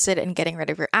are interested in getting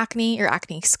rid of your acne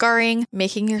scarring,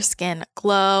 making your skin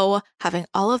glow, having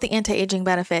all of the anti-aging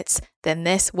benefits, then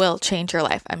this will change your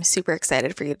life. I'm super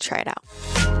excited for you to try it out.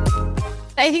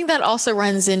 I think that also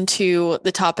runs into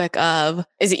the topic of,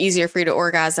 is it easier for you to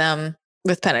orgasm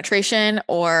with penetration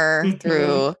or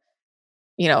through,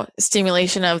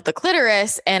 stimulation of the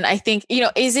clitoris? And I think,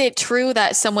 is it true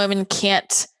that some women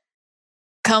can't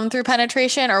come through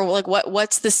penetration, or like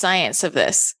what's the science of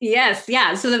this? Yes.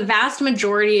 Yeah. So the vast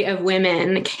majority of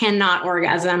women cannot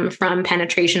orgasm from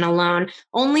penetration alone.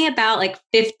 Only about like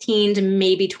 15 to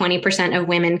maybe 20% of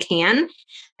women can.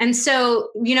 And so,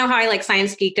 you know how I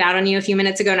science geeked out on you a few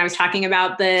minutes ago, and I was talking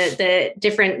about the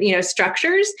different,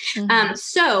 structures. Mm-hmm.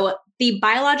 So the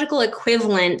biological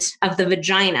equivalent of the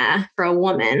vagina for a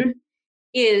woman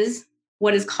is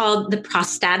what is called the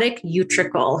prostatic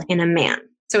utricle in a man.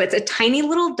 So it's a tiny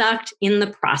little duct in the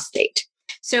prostate.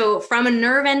 So from a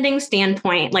nerve ending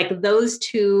standpoint, those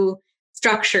two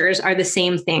structures are the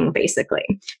same thing, basically.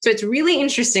 So it's really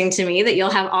interesting to me that you'll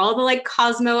have all the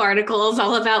Cosmo articles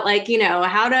all about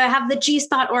how to have the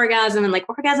G-spot orgasm and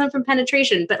orgasm from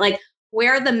penetration. But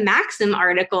where are the Maxim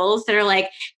articles that are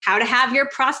how to have your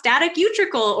prostatic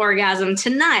utricle orgasm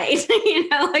tonight? We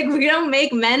don't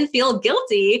make men feel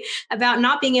guilty about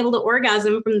not being able to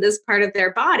orgasm from this part of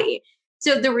their body.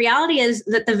 So the reality is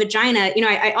that the vagina,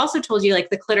 I also told you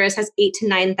the clitoris has 8,000 to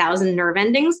 9,000 nerve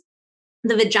endings.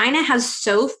 The vagina has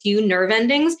so few nerve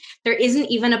endings, there isn't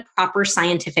even a proper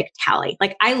scientific tally.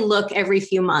 I look every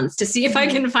few months to see if I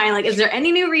can find, is there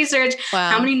any new research?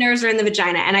 Wow. How many nerves are in the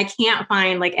vagina? And I can't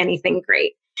find anything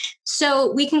great.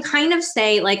 So we can kind of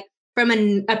say from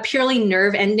a purely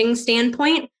nerve ending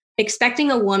standpoint, expecting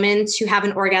a woman to have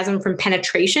an orgasm from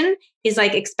penetration is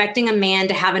like expecting a man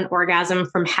to have an orgasm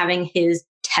from having his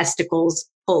testicles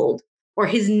pulled or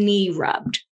his knee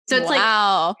rubbed. So it's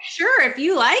sure, if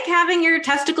you like having your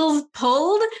testicles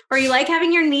pulled or you like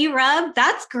having your knee rubbed,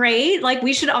 that's great.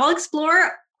 We should all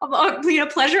explore,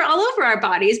 pleasure all over our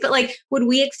bodies. But would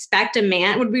we expect a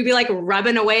man, would we be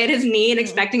rubbing away at his knee and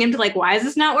expecting him to why is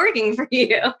this not working for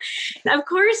you? Of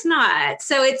course not.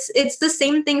 So it's the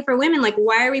same thing for women.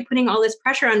 Why are we putting all this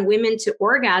pressure on women to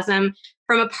orgasm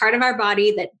from a part of our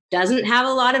body that doesn't have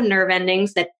a lot of nerve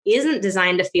endings, that isn't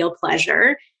designed to feel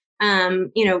pleasure?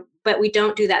 But we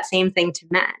don't do that same thing to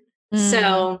men.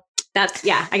 So that's,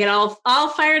 I get all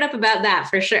fired up about that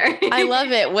for sure. I love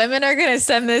it. Women are going to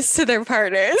send this to their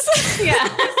partners. Yeah.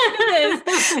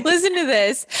 Listen to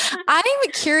this. I'm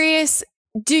curious,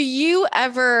 do you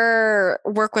ever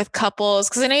work with couples?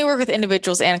 Because I know you work with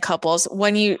individuals and couples.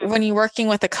 When you're working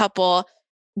with a couple,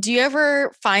 do you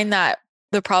ever find that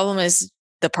the problem is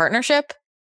the partnership?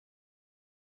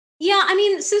 Yeah,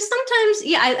 so sometimes,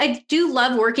 I do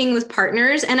love working with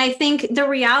partners. And I think the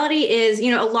reality is,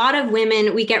 a lot of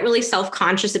women, we get really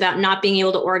self-conscious about not being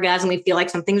able to orgasm. We feel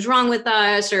like something's wrong with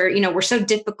us or, we're so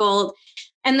difficult.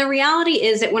 And the reality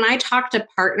is that when I talk to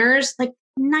partners,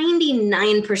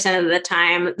 99% of the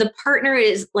time, the partner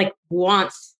is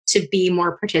wants to be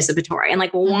more participatory and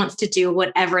wants to do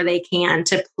whatever they can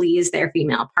to please their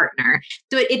female partner.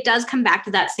 So it does come back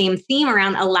to that same theme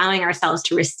around allowing ourselves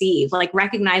to receive,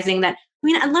 recognizing that,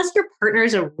 unless your partner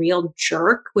is a real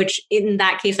jerk, which in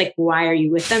that case, why are you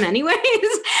with them anyways?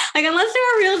 Unless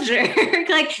they're a real jerk,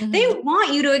 they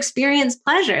want you to experience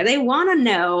pleasure. They want to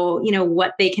know,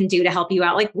 what they can do to help you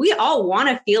out. We all want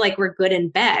to feel like we're good in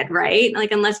bed, right?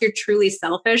 Unless you're truly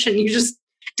selfish and you just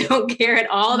don't care at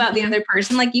all about the other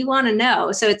person, you want to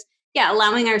know. So it's,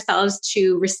 allowing ourselves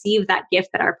to receive that gift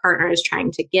that our partner is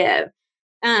trying to give.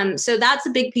 So that's a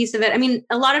big piece of it.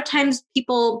 A lot of times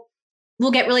people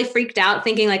we'll get really freaked out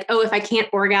thinking like, oh, if I can't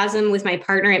orgasm with my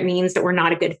partner, it means that we're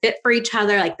not a good fit for each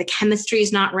other. Like the chemistry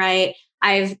is not right.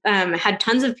 I've had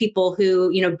tons of people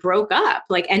who, broke up,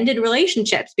 like ended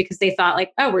relationships because they thought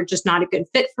like, oh, we're just not a good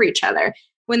fit for each other.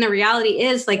 When the reality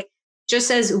is like, just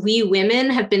as we women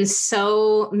have been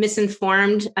so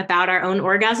misinformed about our own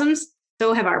orgasms,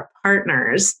 so have our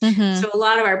partners. So a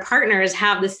lot of our partners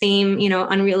have the same,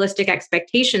 unrealistic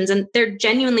expectations, and they're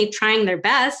genuinely trying their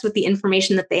best with the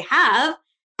information that they have,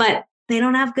 but they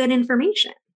don't have good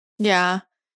information. Yeah.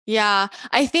 Yeah.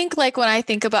 I think like when I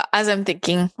think about, as I'm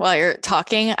thinking while you're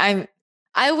talking, I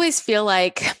always feel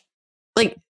like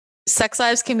sex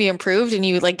lives can be improved and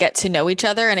you like get to know each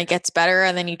other and it gets better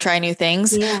and then you try new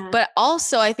things. Yeah. But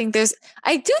also I do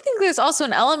think there's also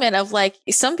an element of like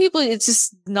some people, it's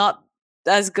just not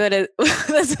as good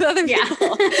as other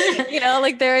people,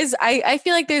 like there is, I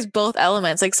feel like there's both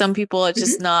elements. Like some people it's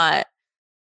just not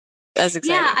as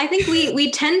exciting. Yeah, I think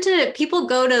we tend to, people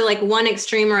go to like one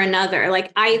extreme or another.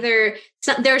 Like either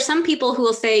there are some people who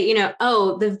will say,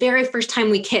 oh, the very first time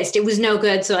we kissed, it was no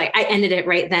good. So like I ended it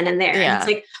right then and there. Yeah. And it's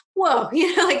like, whoa,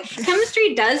 like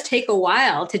chemistry does take a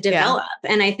while to develop.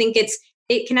 Yeah. And I think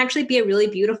it can actually be a really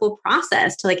beautiful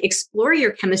process to like explore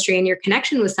your chemistry and your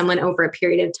connection with someone over a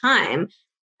period of time.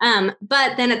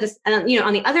 But then at this, on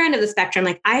the other end of the spectrum,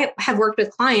 like I have worked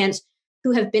with clients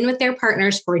who have been with their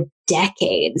partners for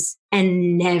decades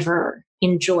and never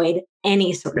enjoyed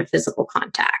any sort of physical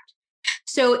contact.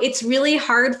 So it's really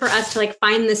hard for us to like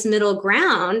find this middle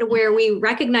ground where we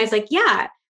recognize like, yeah,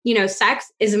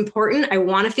 sex is important. I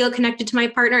want to feel connected to my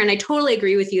partner. And I totally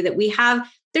agree with you that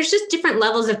there's just different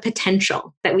levels of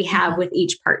potential that we have with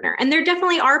each partner. And there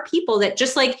definitely are people that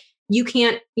just like, you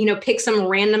can't, pick some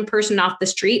random person off the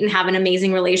street and have an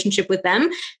amazing relationship with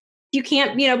them. You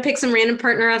can't, pick some random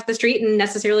partner off the street and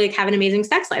necessarily have an amazing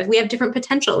sex life. We have different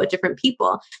potential with different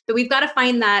people, but we've got to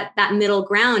find that middle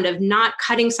ground of not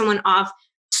cutting someone off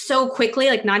so quickly,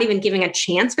 like not even giving a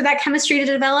chance for that chemistry to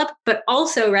develop, but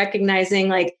also recognizing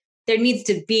like there needs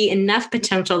to be enough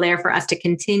potential there for us to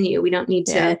continue. We don't need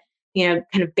to, kind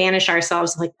of banish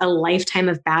ourselves like a lifetime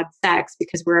of bad sex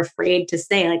because we're afraid to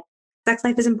say like sex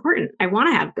life is important. I want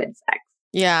to have good sex.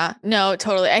 Yeah, no,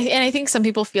 totally. And I think some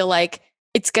people feel like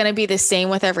it's going to be the same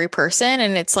with every person.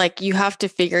 And it's like, you have to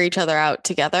figure each other out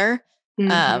together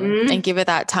and give it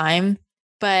that time.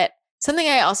 But something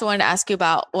I also wanted to ask you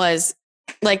about was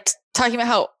like talking about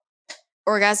how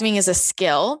orgasming is a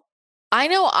skill. I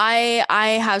know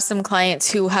I have some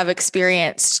clients who have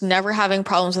experienced never having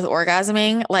problems with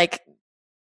orgasming. Like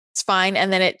it's fine.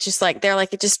 And then it just like, they're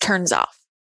like, it just turns off.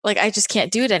 Like, I just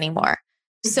can't do it anymore.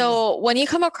 So when you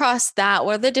come across that,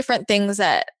 what are the different things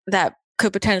that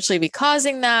could potentially be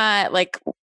causing that? Like,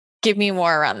 give me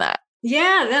more around that.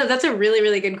 Yeah, no, that's a really,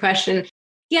 really good question.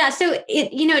 Yeah. So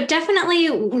it, definitely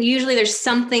usually there's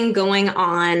something going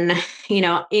on,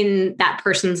 in that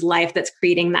person's life that's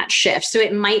creating that shift. So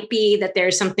it might be that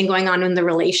there's something going on in the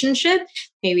relationship.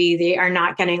 Maybe they are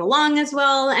not getting along as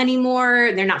well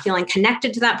anymore. They're not feeling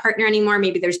connected to that partner anymore.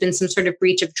 Maybe there's been some sort of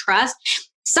breach of trust.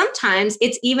 Sometimes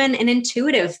it's even an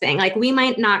intuitive thing. Like we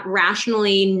might not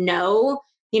rationally know,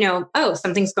 oh,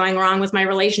 something's going wrong with my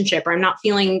relationship, or I'm not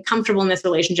feeling comfortable in this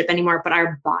relationship anymore, but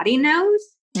our body knows.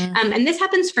 And this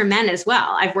happens for men as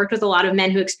well. I've worked with a lot of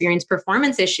men who experience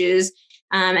performance issues,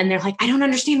 and they're like, I don't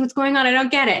understand what's going on. I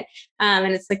don't get it.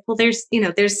 And it's like, well,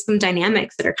 there's some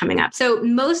dynamics that are coming up. So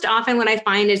most often what I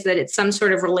find is that it's some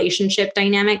sort of relationship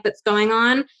dynamic that's going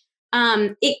on.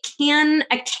 It can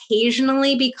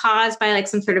occasionally be caused by like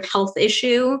some sort of health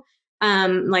issue,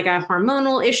 like a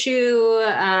hormonal issue,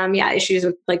 issues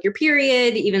with like your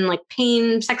period, even like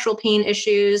pain, sexual pain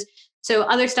issues. So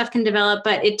other stuff can develop,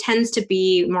 but it tends to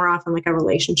be more often like a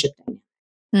relationship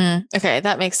dynamic. Okay,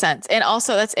 that makes sense. And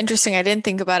also that's interesting. I didn't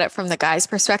think about it from the guy's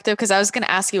perspective because I was going to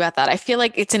ask you about that. I feel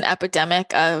like it's an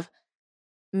epidemic of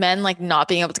men like not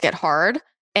being able to get hard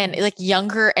and like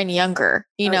younger and younger.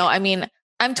 I mean,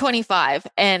 I'm 25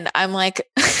 and I'm like,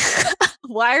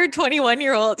 why are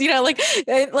 21-year-olds,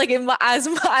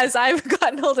 as I've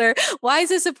gotten older, why is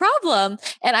this a problem?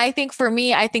 And I think for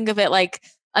me, I think of it like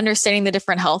understanding the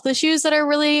different health issues that are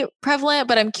really prevalent.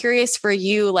 But I'm curious for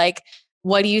you, like,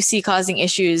 what do you see causing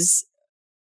issues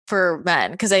for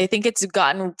men? Because I think it's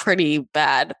gotten pretty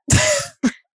bad.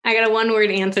 I got a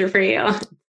one-word answer for you.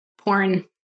 Porn.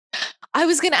 I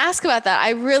was going to ask about that.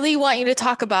 I really want you to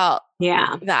talk about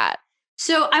that.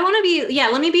 So I want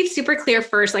to let me be super clear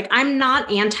first. Like I'm not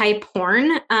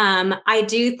anti-porn. I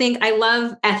do think I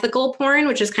love ethical porn,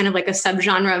 which is kind of like a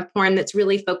subgenre of porn that's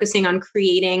really focusing on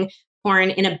creating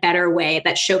porn in a better way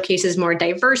that showcases more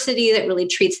diversity, that really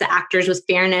treats the actors with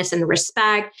fairness and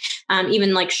respect,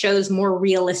 even like shows more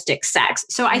realistic sex.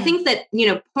 So I think that,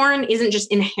 porn isn't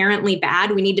just inherently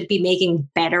bad. We need to be making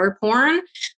better porn.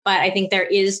 But I think there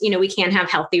is, we can have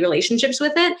healthy relationships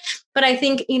with it. But I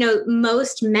think,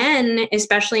 most men,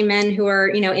 especially men who are,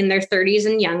 in their 30s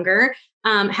and younger,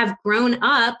 have grown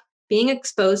up being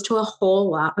exposed to a whole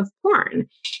lot of porn.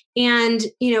 And,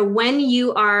 when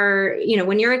you are,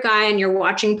 when you're a guy and you're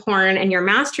watching porn and you're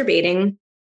masturbating,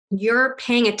 you're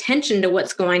paying attention to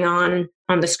what's going on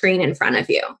the screen in front of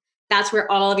you. That's where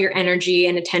all of your energy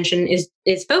and attention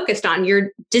is focused on.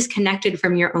 You're disconnected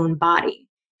from your own body.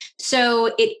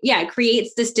 So it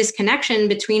creates this disconnection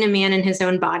between a man and his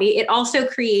own body. It also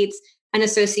creates an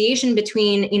association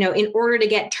between, in order to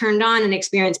get turned on and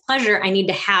experience pleasure, I need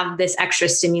to have this extra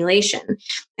stimulation.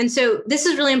 And so this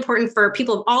is really important for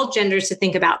people of all genders to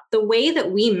think about. The way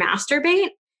that we masturbate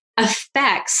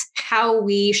affects how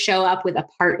we show up with a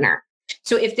partner.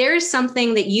 So if there is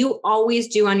something that you always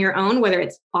do on your own, whether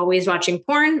it's always watching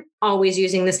porn, always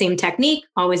using the same technique,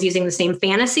 always using the same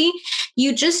fantasy,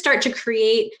 you just start to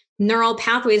create neural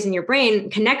pathways in your brain,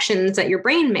 connections that your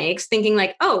brain makes, thinking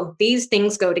like, oh, these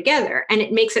things go together. And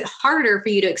it makes it harder for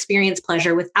you to experience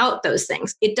pleasure without those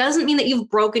things. It doesn't mean that you've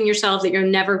broken yourself, that you're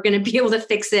never going to be able to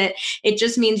fix it. It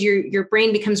just means your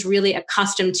brain becomes really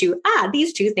accustomed to,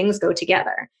 these two things go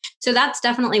together. So that's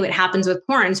definitely what happens with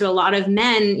porn. So a lot of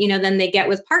men, then they get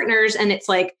with partners and it's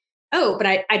like, oh, but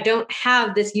I don't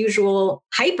have this usual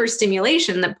hyper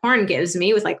stimulation that porn gives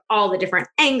me with like all the different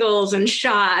angles and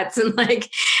shots and like,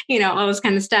 all this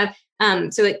kind of stuff.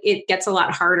 So it gets a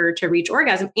lot harder to reach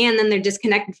orgasm. And then they're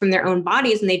disconnected from their own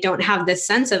bodies and they don't have this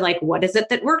sense of like, what is it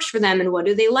that works for them and what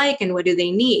do they like and what do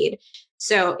they need?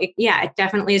 So it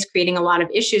definitely is creating a lot of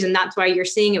issues. And that's why you're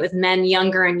seeing it with men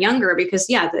younger and younger, because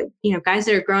the guys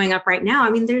that are growing up right now,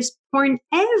 I mean, there's porn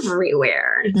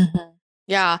everywhere. Mm-hmm.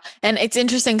 Yeah. And it's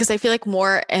interesting because I feel like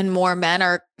more and more men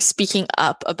are speaking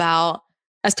up about,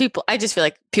 I just feel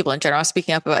like people in general are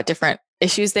speaking up about different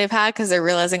issues they've had because they're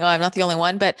realizing, oh, I'm not the only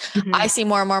one. But I see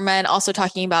more and more men also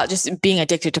talking about just being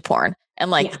addicted to porn and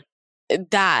like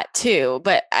that too.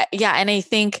 But and I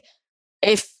think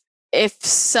if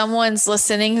someone's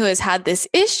listening who has had this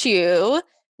issue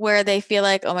where they feel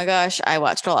like, oh my gosh, I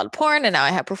watched a lot of porn and now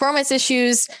I have performance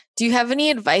issues, do you have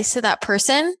any advice to that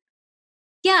person?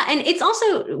 Yeah. And it's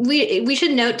also, we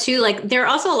should note too, like there are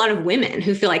also a lot of women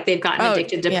who feel like they've gotten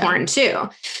addicted to porn too.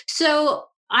 So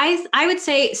I would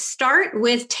say start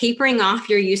with tapering off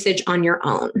your usage on your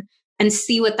own and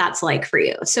see what that's like for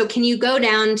you. So can you go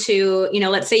down to,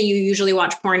 let's say you usually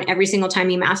watch porn every single time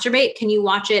you masturbate. Can you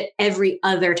watch it every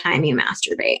other time you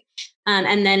masturbate?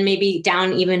 And then maybe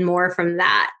down even more from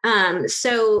that.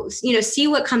 So, see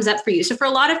what comes up for you. So for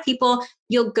a lot of people,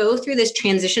 you'll go through this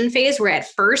transition phase where at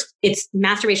first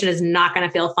masturbation is not going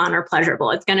to feel fun or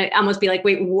pleasurable. It's going to almost be like,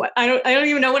 wait, what? I don't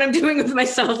even know what I'm doing with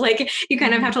myself. Like you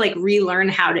kind of have to like relearn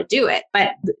how to do it,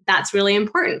 but that's really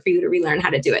important for you to relearn how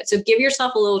to do it. So give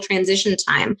yourself a little transition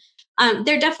time.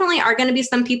 There definitely are going to be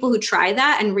some people who try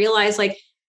that and realize like,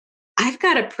 I've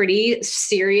got a pretty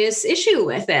serious issue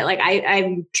with it. Like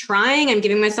I'm trying, I'm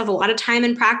giving myself a lot of time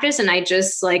and practice. And I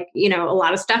just like, a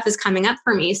lot of stuff is coming up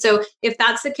for me. So if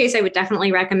that's the case, I would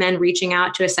definitely recommend reaching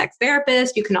out to a sex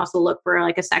therapist. You can also look for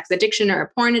like a sex addiction or a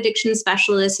porn addiction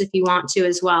specialist if you want to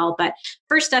as well. But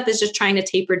first step is just trying to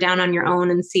taper down on your own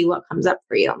and see what comes up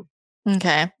for you.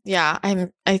 Okay. Yeah.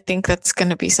 I think that's going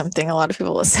to be something a lot of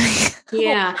people listening.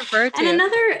 Yeah. And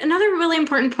another really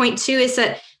important point too, is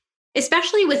that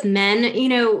especially with men,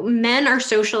 men are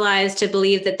socialized to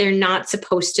believe that they're not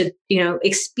supposed to,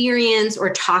 experience or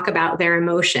talk about their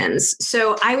emotions.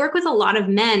 So I work with a lot of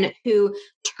men who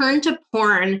turn to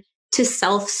porn to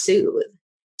self-soothe.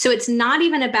 So it's not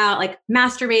even about like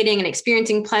masturbating and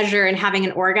experiencing pleasure and having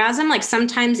an orgasm. Like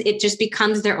sometimes it just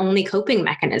becomes their only coping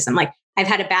mechanism. Like I've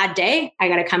had a bad day. I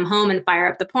got to come home and fire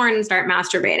up the porn and start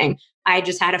masturbating. I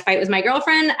just had a fight with my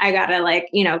girlfriend. I got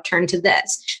to turn to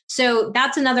this. So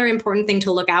that's another important thing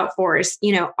to look out for is,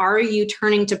 are you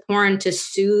turning to porn to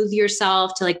soothe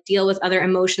yourself, to like deal with other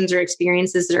emotions or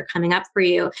experiences that are coming up for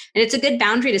you? And it's a good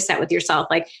boundary to set with yourself.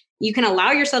 Like you can allow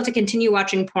yourself to continue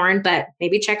watching porn, but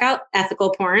maybe check out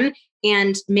ethical porn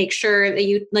and make sure that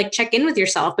you like check in with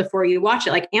yourself before you watch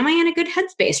it. Like, am I in a good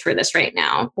headspace for this right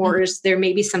now? Or is there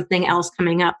maybe something else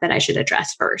coming up that I should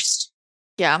address first?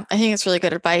 Yeah, I think it's really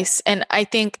good advice. And I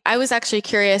think I was actually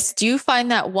curious, do you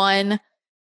find that one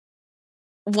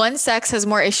sex has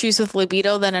more issues with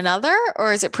libido than another,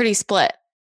 or is it pretty split?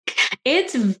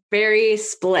 It's very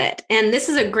split. And this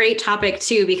is a great topic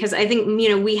too, because I think,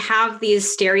 we have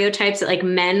these stereotypes that like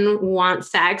men want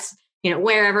sex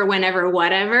wherever, whenever,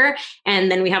 whatever.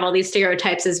 And then we have all these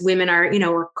stereotypes as women are,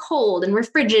 we're cold and we're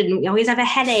frigid and we always have a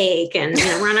headache and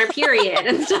we're on our period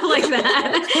and stuff like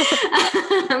that.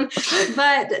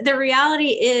 But the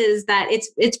reality is that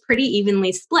it's pretty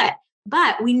evenly split.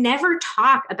 But we never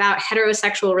talk about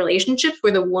heterosexual relationships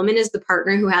where the woman is the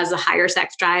partner who has a higher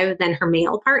sex drive than her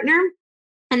male partner.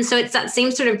 And so it's that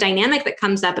same sort of dynamic that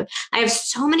comes up. I have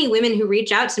so many women who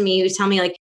reach out to me who tell me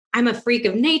like, I'm a freak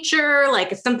of nature.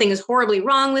 Like something is horribly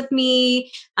wrong with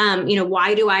me.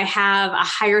 Why do I have a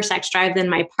higher sex drive than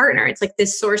my partner? It's like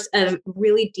this source of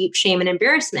really deep shame and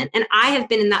embarrassment. And I have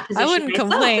been in that position I wouldn't myself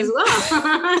complain as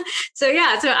well. So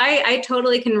I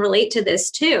totally can relate to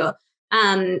this too.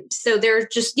 So there are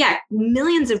just,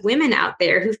 millions of women out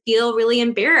there who feel really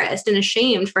embarrassed and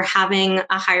ashamed for having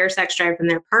a higher sex drive than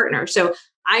their partner. So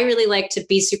I really like to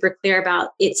be super clear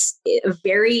about it's a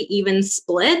very even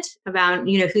split about,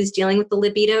 who's dealing with the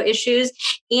libido issues.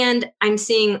 And I'm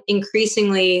seeing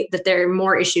increasingly that there are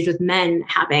more issues with men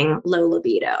having low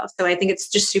libido. So I think it's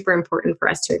just super important for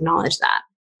us to acknowledge that.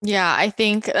 Yeah, I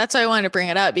think that's why I wanted to bring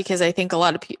it up, because I think a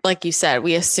lot of people, like you said,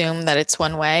 we assume that it's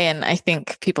one way. And I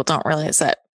think people don't realize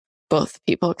that both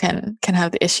people can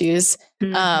have the issues.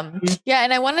 Mm-hmm.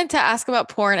 And I wanted to ask about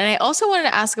porn. And I also wanted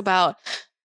to ask about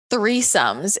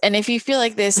threesomes. And if you feel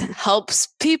like this helps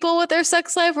people with their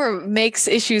sex life or makes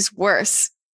issues worse.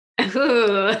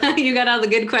 Ooh, you got all the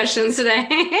good questions today.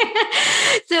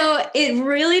 So it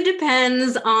really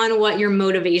depends on what your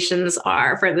motivations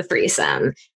are for the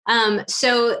threesome.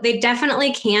 So they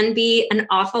definitely can be an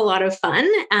awful lot of fun.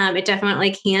 It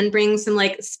definitely can bring some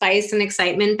like spice and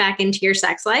excitement back into your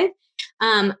sex life.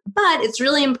 But it's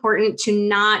really important to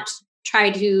not try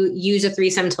to use a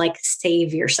threesome to like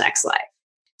save your sex life.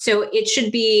 So it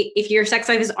should be, if your sex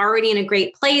life is already in a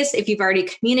great place, if you've already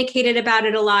communicated about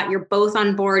it a lot, you're both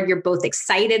on board, you're both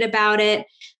excited about it,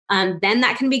 then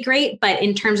that can be great. But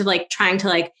in terms of like trying to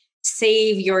like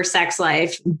save your sex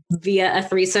life via a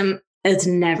threesome, it's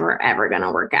never, ever going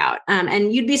to work out.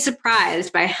 And you'd be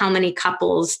surprised by how many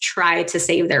couples try to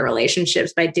save their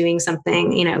relationships by doing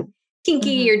something,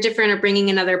 kinky or different or bringing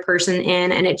another person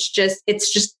in. And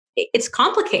it's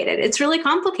complicated. It's really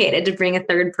complicated to bring a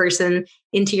third person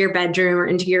into your bedroom or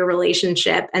into your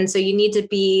relationship. And so you need to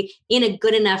be in a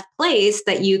good enough place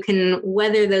that you can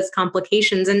weather those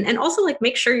complications and also like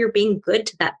make sure you're being good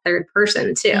to that third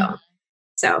person too. Mm-hmm.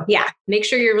 So make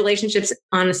sure your relationship's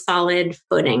on a solid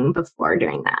footing before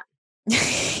doing that.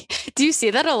 Do you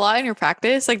see that a lot in your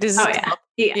practice? Like, does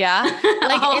yeah.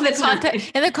 Like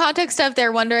in the context of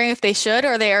they're wondering if they should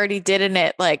or they already did and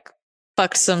it like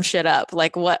fucked some shit up.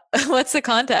 Like what's the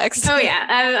context? Oh yeah.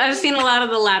 I've seen a lot of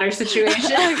the latter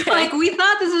situation. Okay. Like we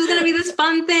thought this was going to be this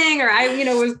fun thing, or I,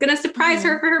 was going to surprise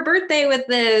her for her birthday with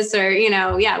this, or,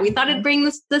 we thought it'd bring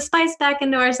the spice back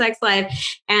into our sex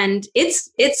life. And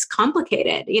it's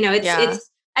complicated. It's,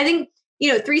 I think,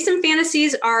 threesome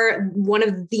fantasies are one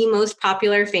of the most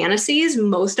popular fantasies.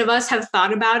 Most of us have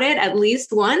thought about it at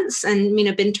least once and,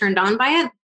 been turned on by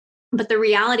it. But the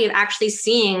reality of actually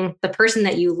seeing the person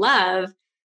that you love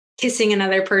kissing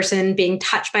another person, being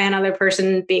touched by another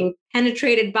person, being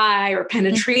penetrated by or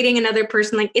penetrating another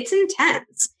person, like it's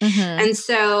intense. Mm-hmm. And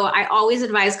so I always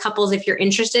advise couples, if you're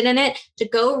interested in it, to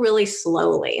go really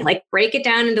slowly, like break it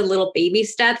down into little baby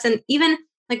steps. And even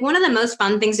like one of the most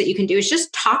fun things that you can do is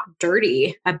just talk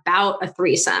dirty about a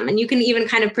threesome. And you can even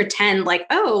kind of pretend like,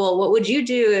 oh, well, what would you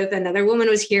do if another woman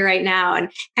was here right now?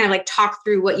 And kind of like talk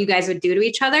through what you guys would do to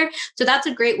each other. So that's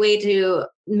a great way to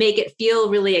make it feel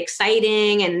really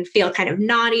exciting and feel kind of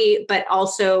naughty, but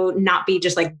also not be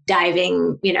just like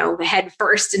diving, head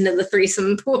first into the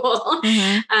threesome pool.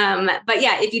 Mm-hmm. But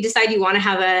if you decide you want to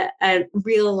have a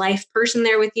real life person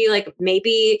there with you, like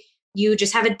maybe you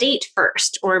just have a date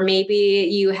first, or maybe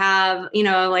you have,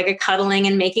 like a cuddling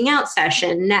and making out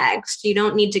session next. You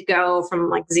don't need to go from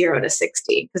like 0 to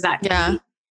 60 because that can be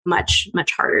much,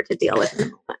 much harder to deal with in the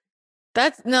moment.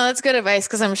 That's good advice,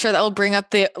 because I'm sure that will bring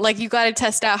up you got to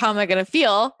test out how am I going to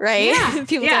feel, right? Yeah.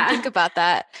 People don't think about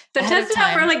that. So test it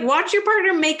out for like watch your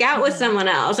partner make out with someone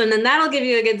else. And then that'll give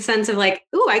you a good sense of like,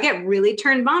 ooh, I get really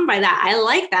turned on by that. I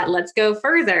like that. Let's go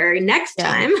further next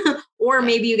time. Or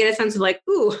maybe you get a sense of like,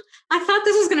 ooh, I thought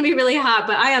this was going to be really hot,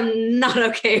 but I am not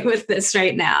okay with this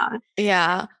right now.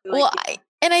 Yeah.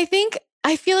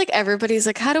 I feel like everybody's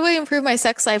like, how do I improve my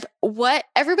sex life?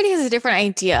 Everybody has a different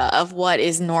idea of what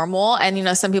is normal.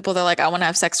 And, some people, they're like, I want to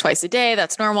have sex twice a day.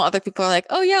 That's normal. Other people are like,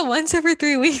 oh yeah, once every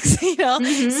 3 weeks,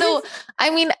 Mm-hmm. So,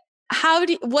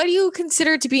 what do you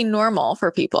consider to be normal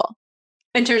for people?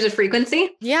 In terms of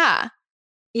frequency? Yeah.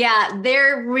 Yeah,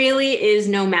 there really is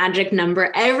no magic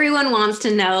number. Everyone wants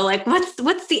to know, like,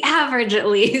 what's the average at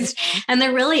least? And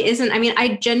there really isn't. I mean,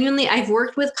 I've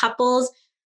worked with couples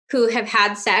who have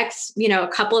had sex, a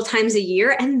couple of times a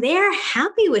year, and they're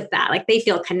happy with that. Like, they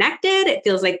feel connected. It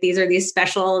feels like these are these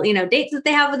special, dates that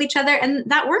they have with each other, and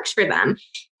that works for them.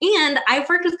 And I've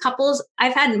worked with couples,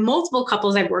 I've had multiple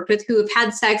couples I've worked with who have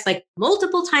had sex like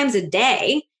multiple times a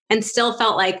day and still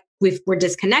felt like we're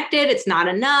disconnected. It's not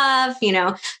enough,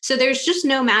 So there's just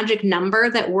no magic number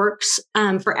that works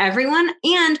for everyone.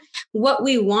 And what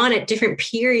we want at different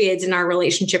periods in our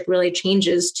relationship really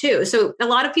changes too. So a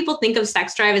lot of people think of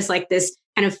sex drive as like this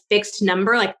kind of fixed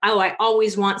number, like, oh, I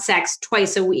always want sex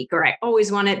twice a week, or I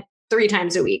always want it 3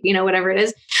 times a week, whatever it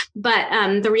is.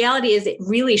 But the reality is it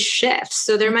really shifts.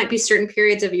 So there might be certain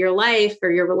periods of your life or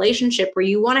your relationship where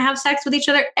you want to have sex with each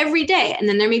other every day. And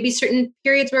then there may be certain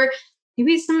periods where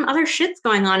maybe some other shit's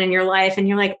going on in your life and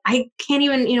you're like, I can't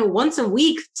even, once a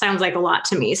week sounds like a lot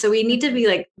to me. So we need to be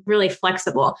like really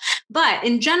flexible. But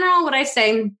in general, what I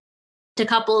say to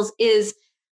couples is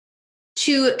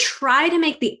to try to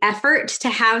make the effort to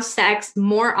have sex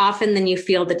more often than you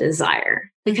feel the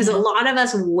desire. Because a lot of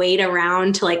us wait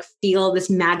around to like feel this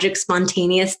magic,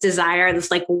 spontaneous desire, this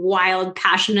like wild,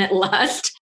 passionate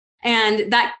lust.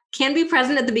 And that can be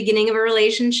present at the beginning of a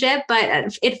relationship,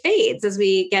 but it fades as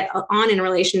we get on in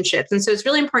relationships. And so it's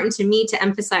really important to me to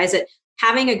emphasize that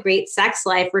having a great sex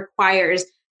life requires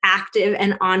active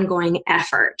and ongoing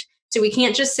effort. So we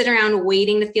can't just sit around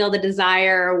waiting to feel the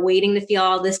desire or waiting to feel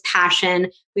all this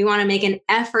passion. We want to make an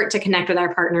effort to connect with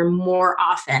our partner more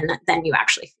often than you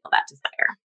actually feel that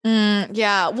desire.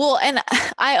 Yeah. Well, and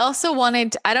I also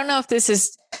I don't know if this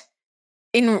is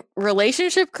in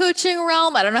relationship coaching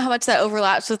realm. I don't know how much that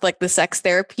overlaps with like the sex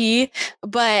therapy,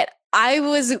 but I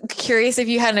was curious if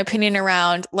you had an opinion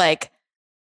around like,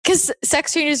 because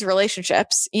sex changes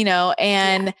relationships,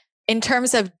 and in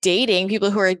terms of dating,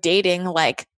 people who are dating,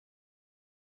 like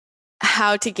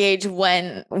how to gauge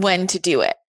when to do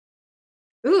it.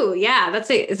 Ooh, yeah,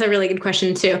 it's a really good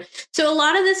question too. So a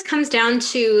lot of this comes down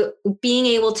to being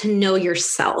able to know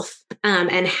yourself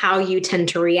and how you tend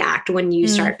to react when you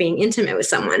start being intimate with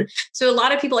someone. So a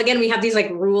lot of people, again, we have these like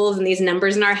rules and these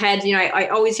numbers in our head. I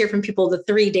always hear from people the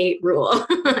 3-date rule.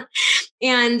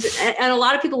 And a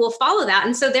lot of people will follow that.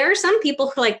 And so there are some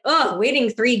people who are like, oh, waiting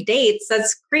 3 dates,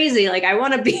 that's crazy. Like, I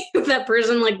want to be with that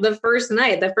person like the first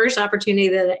night, the first opportunity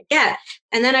that I get.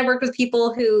 And then I work with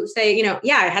people who say,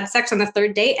 yeah, I had sex on the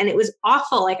 3rd date and it was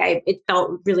awful. Like it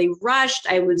felt really rushed.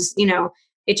 I was,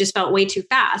 it just felt way too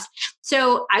fast.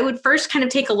 So I would first kind of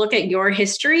take a look at your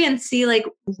history and see like,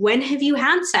 when have you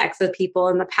had sex with people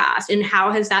in the past and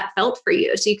how has that felt for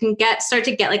you? So you can start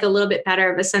to get like a little bit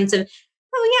better of a sense of,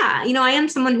 oh yeah, I am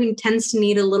someone who tends to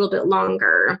need a little bit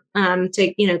longer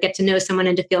to, get to know someone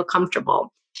and to feel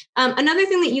comfortable. Another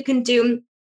thing that you can do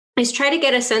is try to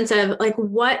get a sense of like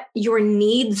what your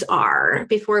needs are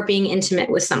before being intimate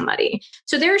with somebody.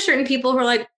 So there are certain people who are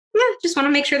like, just want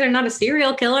to make sure they're not a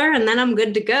serial killer and then I'm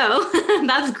good to go.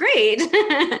 That's great.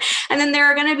 And then there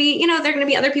are going to be, there are going to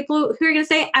be other people who are going to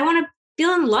say, I want to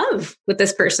feel in love with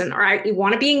this person, or I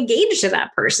want to be engaged to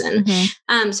that person.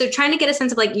 So trying to get a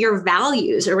sense of like your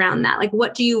values around that. Like,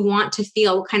 what do you want to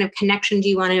feel? What kind of connection do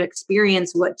you want to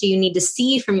experience? What do you need to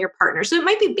see from your partner? So it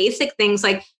might be basic things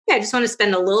like, I just want to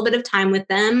spend a little bit of time with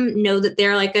them, know that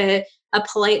they're like a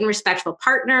polite and respectful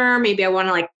partner. Maybe I want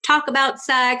to like talk about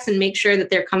sex and make sure that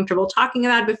they're comfortable talking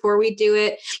about it before we do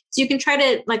it. So you can try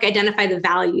to like identify the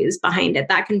values behind it.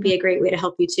 That can be a great way to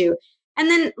help you too. And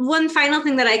then one final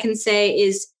thing that I can say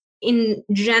is, in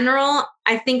general,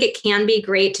 I think it can be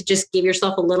great to just give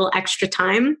yourself a little extra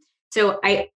time. So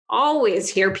I always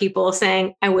hear people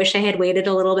saying, I wish I had waited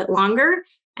a little bit longer.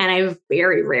 And I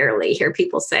very rarely hear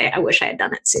people say, I wish I had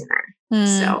done it sooner.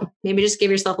 So maybe just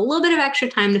give yourself a little bit of extra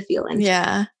time to feel into.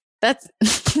 Yeah, that's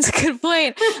a good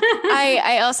point.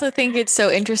 I also think it's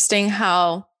so interesting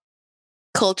how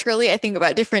culturally, I think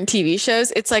about different TV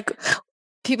shows. It's like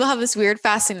people have this weird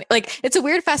it's a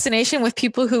weird fascination with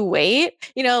people who wait,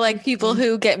 like people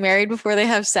who get married before they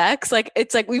have sex. Like,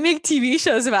 it's like, we make TV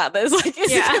shows about this. Like,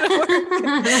 is it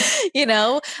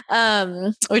gonna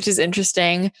work? Which is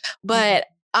interesting. But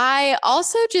I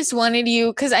also just wanted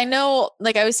you, cause I know,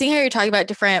 like, I was seeing how you're talking about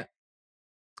different,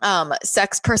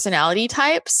 sex personality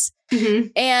types.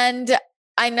 And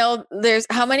I know there's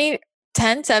how many,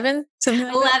 10, 7, something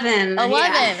like 11. 11.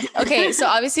 Yeah. Okay. So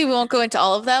obviously we won't go into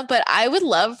all of them, but I would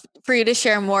love for you to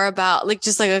share more about like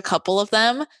just like a couple of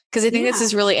them, because I think this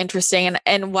is really interesting.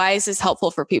 And why is this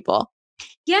helpful for people?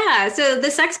 Yeah. So the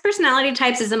sex personality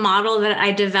types is a model that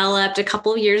I developed a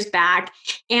couple of years back.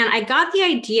 And I got the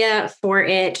idea for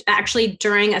it actually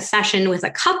during a session with a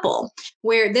couple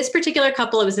where this particular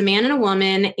couple, it was a man and a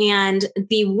woman, and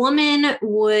the woman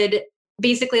would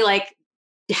basically like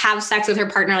have sex with her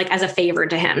partner like as a favor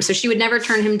to him. So she would never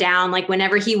turn him down. Like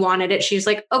whenever he wanted it, she was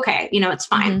like, okay, it's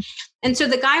fine. Mm-hmm. And so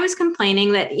the guy was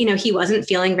complaining that, he wasn't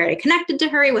feeling very connected to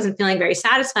her. He wasn't feeling very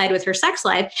satisfied with her sex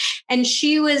life. And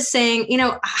she was saying,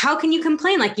 how can you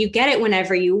complain? Like you get it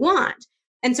whenever you want.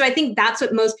 And so I think that's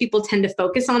what most people tend to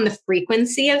focus on, the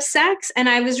frequency of sex. And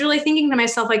I was really thinking to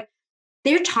myself, like,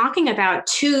 they're talking about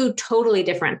two totally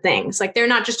different things. Like they're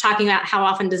not just talking about how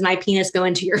often does my penis go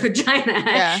into your vagina.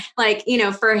 Yeah. Like,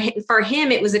 for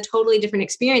him, it was a totally different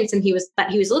experience and he was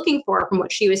looking for from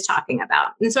what she was talking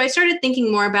about. And so I started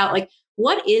thinking more about like,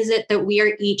 what is it that we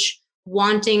are each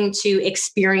wanting to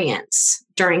experience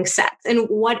during sex? And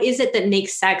what is it that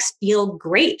makes sex feel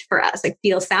great for us, like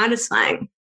feel satisfying?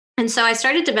 And so I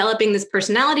started developing this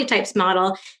personality types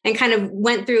model and kind of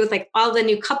went through with like all the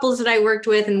new couples that I worked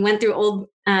with and went through old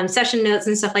session notes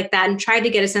and stuff like that and tried to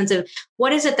get a sense of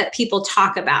what is it that people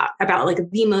talk about like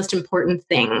the most important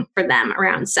thing for them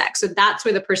around sex. So that's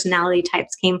where the personality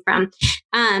types came from.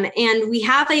 And we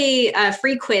have a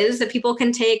free quiz that people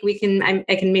can take.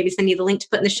 I can maybe send you the link to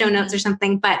put in the show notes or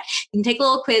something, but you can take a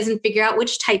little quiz and figure out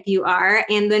which type you are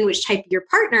and then which type your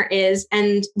partner is.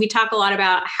 And we talk a lot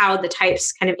about how the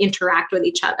types kind of interact with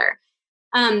each other.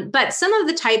 But some of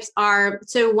the types are,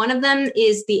 so one of them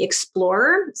is the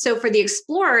explorer. So for the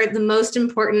explorer, the most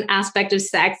important aspect of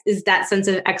sex is that sense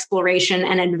of exploration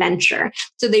and adventure.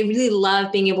 So they really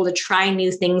love being able to try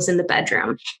new things in the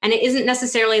bedroom. And it isn't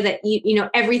necessarily that,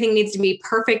 everything needs to be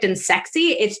perfect and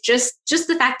sexy. It's just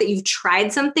the fact that you've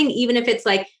tried something, even if it's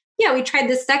like, yeah, we tried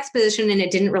this sex position and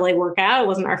it didn't really work out. It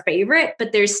wasn't our favorite,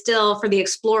 but there's still, for the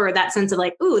explorer, that sense of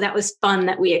like, ooh, that was fun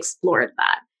that we explored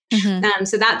that. Mm-hmm.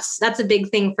 So that's a big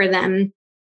thing for them.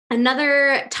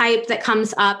 Another type that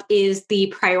comes up is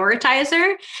the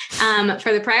prioritizer.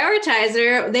 For the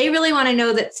prioritizer, they really want to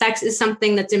know that sex is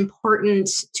something that's important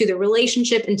to the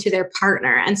relationship and to their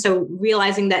partner. And so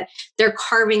realizing that they're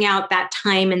carving out that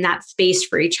time and that space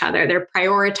for each other. They're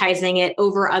prioritizing it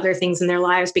over other things in their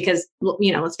lives because,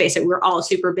 let's face it, we're all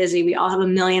super busy. We all have a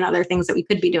million other things that we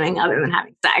could be doing other than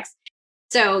having sex.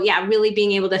 So yeah, really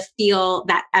being able to feel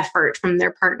that effort from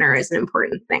their partner is an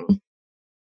important thing.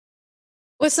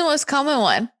 What's the most common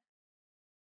one?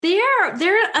 They're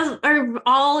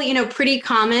all, pretty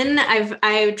common.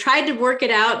 I've tried to work it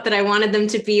out that I wanted them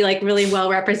to be like really well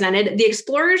represented. The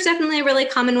explorer is definitely a really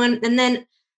common one. And then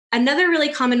another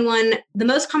really common one, the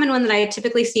most common one that I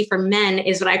typically see for men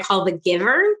is what I call the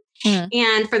giver.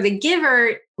 And for the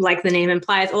giver, like the name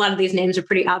implies, a lot of these names are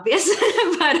pretty obvious,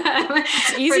 but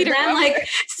it's easy for them, like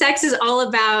sex is all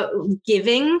about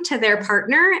giving to their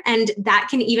partner, and that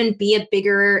can even be a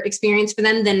bigger experience for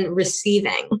them than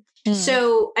receiving.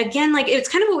 So again, like it's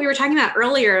kind of what we were talking about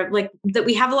earlier, like that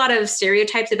we have a lot of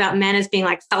stereotypes about men as being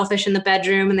like selfish in the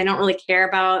bedroom and they don't really care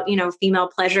about, female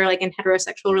pleasure, like in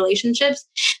heterosexual relationships.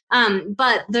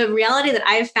 But the reality that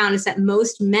I've found is that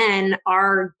most men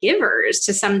are givers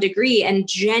to some degree and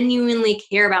genuinely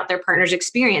care about their partner's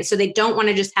experience. So they don't want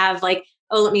to just have like,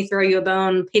 oh, let me throw you a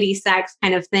bone, pity sex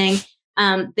kind of thing.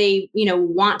 They,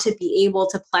 want to be able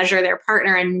to pleasure their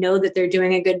partner and know that they're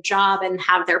doing a good job and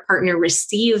have their partner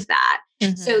receive that.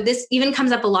 Mm-hmm. So this even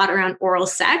comes up a lot around oral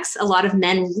sex. A lot of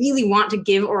men really want to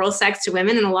give oral sex to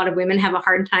women and a lot of women have a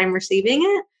hard time receiving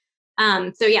it.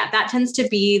 So yeah, that tends to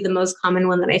be the most common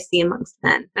one that I see amongst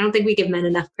men. I don't think we give men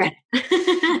enough credit.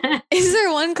 Is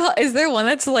there one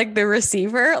that's like the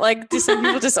receiver? Like, do some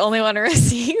people just only want to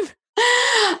receive?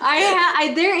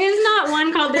 There is not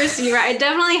one called the receiver. I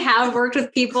definitely have worked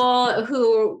with people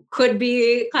who could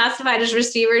be classified as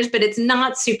receivers, but it's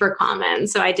not super common.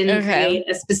 So I didn't create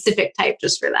a specific type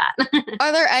just for that.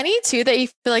 Are there any two that you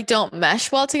feel like don't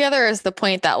mesh well together? Or is the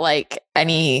point that like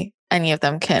any of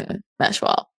them can mesh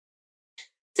well?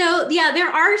 So yeah, there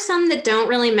are some that don't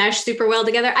really mesh super well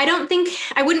together.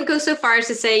 I wouldn't go so far as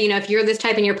to say, if you're this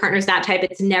type and your partner's that type,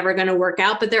 it's never going to work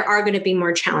out, but there are going to be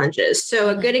more challenges. So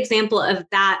a good example of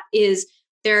that is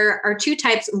there are two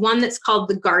types, one that's called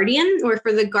the guardian, or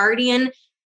for the guardian,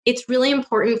 it's really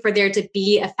important for there to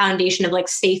be a foundation of like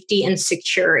safety and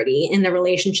security in the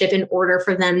relationship in order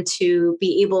for them to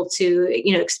be able to,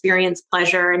 experience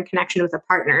pleasure and connection with a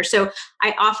partner. So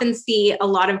I often see a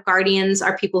lot of guardians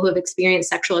are people who have experienced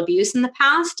sexual abuse in the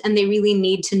past, and they really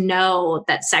need to know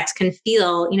that sex can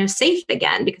feel, safe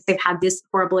again because they've had this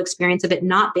horrible experience of it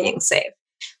not being safe.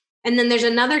 And then there's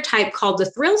another type called the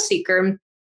thrill seeker.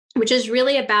 which is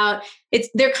really about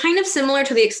they're kind of similar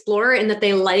to the explorer in that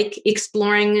they like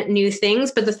exploring new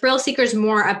things, but the thrill seeker is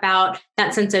more about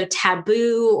that sense of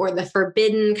taboo or the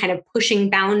forbidden, kind of pushing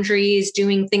boundaries,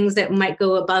 doing things that might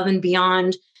go above and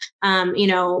beyond,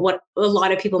 what a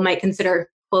lot of people might consider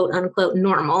quote unquote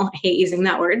normal. I hate using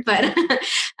that word, but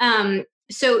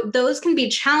so those can be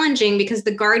challenging because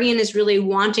the guardian is really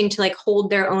wanting to like hold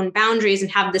their own boundaries and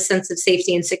have the sense of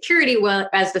safety and security,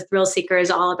 whereas the thrill seeker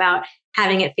is all about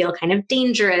having it feel kind of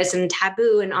dangerous and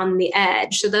taboo and on the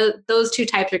edge. So those two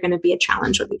types are going to be a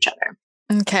challenge with each other.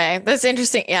 Okay, that's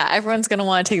interesting. Yeah, everyone's going to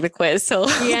want to take the quiz. So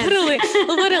yes.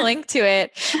 we'll put a link to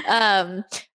it.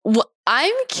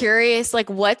 I'm curious, like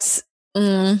what's,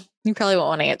 you probably won't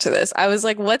want to answer this. I was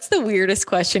like, what's the weirdest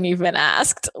question you've been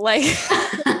asked? Like,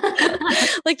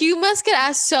 like you must get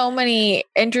asked so many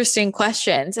interesting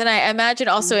questions. And I imagine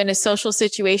also in a social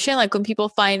situation, like when people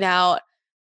find out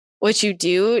what you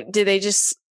do they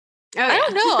just, I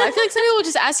don't know. I feel like some people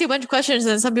just ask you a bunch of questions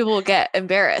and then some people will get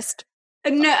embarrassed.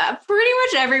 No, pretty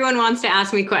much everyone wants to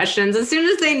ask me questions. As soon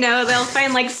as they know, they'll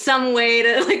find like some way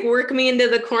to like work me into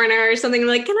the corner or something.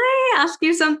 Like, can I ask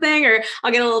you something? Or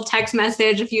I'll get a little text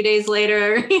message a few days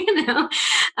later,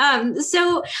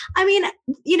 So, I mean,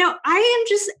 I am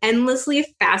just endlessly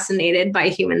fascinated by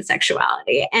human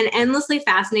sexuality and endlessly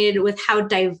fascinated with how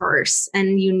diverse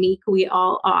and unique we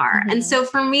all are. Mm-hmm. And so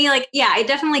for me, like, yeah, I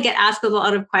definitely get asked a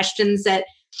lot of questions that,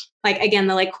 like, again,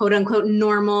 the like quote unquote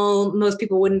normal, most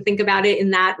people wouldn't think about it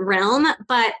in that realm.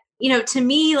 But, to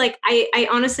me, like, I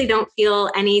honestly don't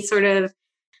feel any sort of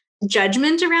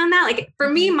judgment around that. Like for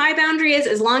me, my boundary is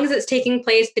as long as it's taking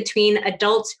place between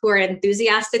adults who are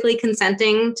enthusiastically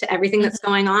consenting to everything that's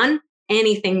going on,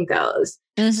 anything goes.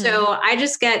 Mm-hmm. So I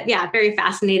just get, very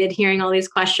fascinated hearing all these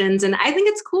questions. And I think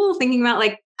it's cool thinking about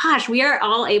like, gosh, we are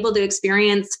all able to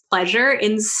experience pleasure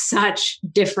in such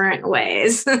different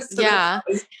ways. So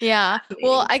yeah.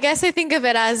 Well, I guess I think of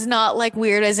it as not like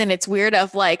weird as in it's weird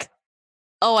of like,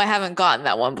 oh, I haven't gotten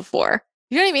that one before.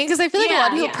 You know what I mean? Because I feel like a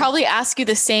lot of people probably ask you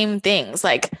the same things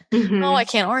like, oh, I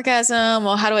can't orgasm.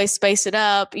 Well, how do I spice it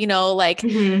up?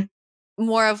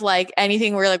 More of like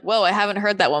anything where you're like, whoa, I haven't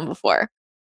heard that one before.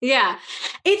 Yeah,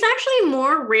 it's actually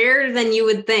more rare than you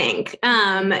would think.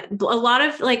 A lot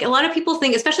of people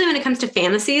think, especially when it comes to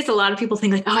fantasies, a lot of people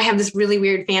think like, oh, I have this really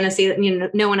weird fantasy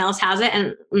that, no one else has it.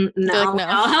 And no,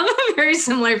 I'll have very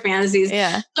similar fantasies.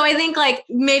 Yeah. So I think like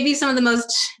maybe some of the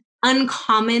most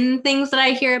uncommon things that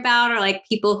I hear about are like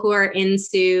people who are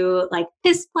into like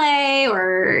piss play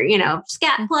or,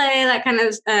 scat play, that kind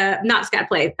of, not scat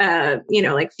play,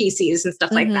 like feces and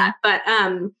stuff like that. But,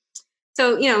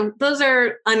 so, those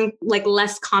are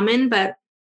less common, but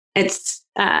it's,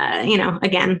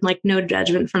 again, like no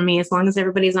judgment from me as long as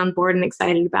everybody's on board and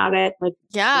excited about it. Like,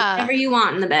 whatever you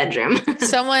want in the bedroom.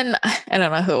 Someone, I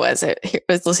don't know who was it. I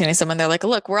was listening to someone. They're like,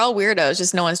 look, we're all weirdos.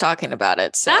 Just no one's talking about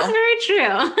it. So that's very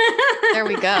true. There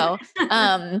we go.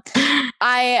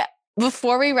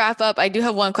 Before we wrap up, I do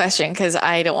have one question because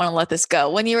I don't want to let this go.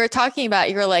 When you were talking about,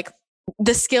 you were like,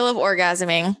 the skill of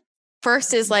orgasming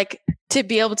first is like to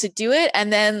be able to do it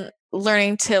and then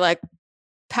learning to like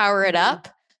power it up.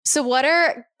 So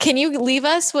can you leave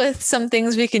us with some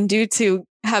things we can do to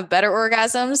have better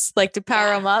orgasms, like to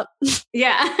power them up?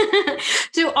 Yeah.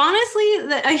 So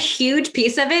honestly, a huge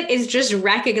piece of it is just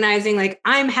recognizing like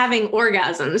I'm having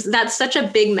orgasms. That's such a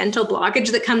big mental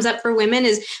blockage that comes up for women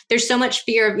is there's so much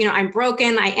fear of, I'm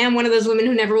broken. I am one of those women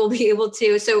who never will be able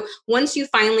to. So once you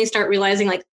finally start realizing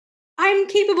like, I'm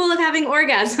capable of having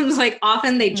orgasms. Like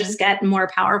often they just get more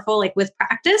powerful, like with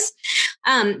practice.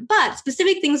 But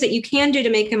specific things that you can do to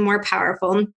make them more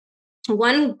powerful.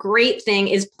 One great thing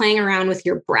is playing around with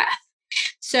your breath.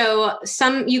 So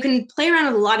you can play around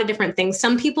with a lot of different things.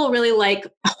 Some people really like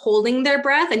holding their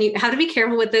breath, and you have to be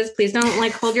careful with this. Please don't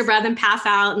like hold your breath and pass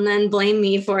out and then blame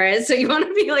me for it. So you want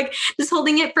to be like just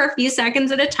holding it for a few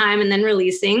seconds at a time and then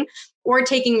releasing. Or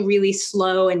taking really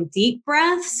slow and deep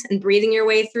breaths and breathing your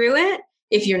way through it.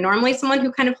 If you're normally someone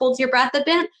who kind of holds your breath a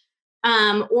bit,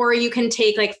 or you can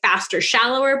take like faster,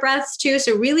 shallower breaths too.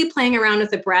 So really playing around with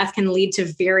the breath can lead to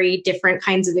very different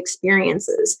kinds of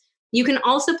experiences. You can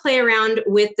also play around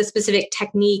with the specific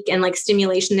technique and like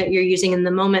stimulation that you're using in the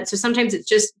moment. So sometimes it's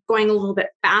just going a little bit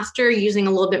faster, using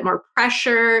a little bit more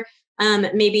pressure,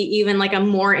 maybe even like a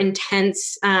more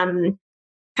intense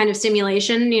kind of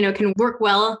stimulation, can work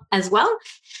well as well.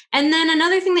 And then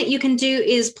another thing that you can do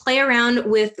is play around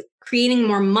with creating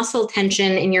more muscle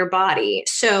tension in your body.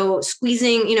 So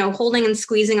squeezing, holding and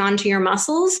squeezing onto your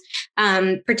muscles,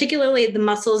 particularly the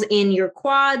muscles in your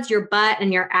quads, your butt,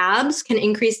 and your abs can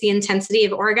increase the intensity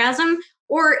of orgasm.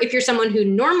 Or if you're someone who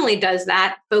normally does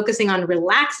that, focusing on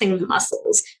relaxing the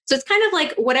muscles. So it's kind of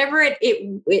like whatever it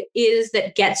is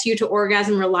that gets you to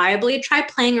orgasm reliably, try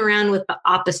playing around with the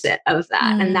opposite of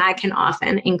that. And that can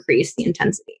often increase the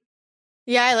intensity.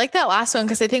 Yeah, I like that last one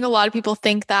because I think a lot of people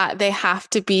think that they have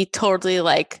to be totally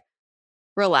like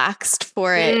relaxed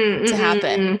for it to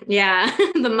happen. Yeah.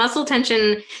 The muscle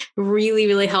tension really,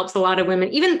 really helps a lot of women.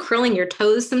 Even curling your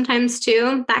toes sometimes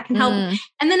too, that can help.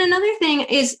 And then another thing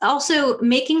is also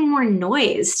making more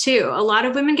noise too. A lot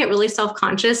of women get really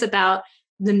self-conscious about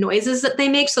the noises that they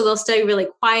make. So they'll stay really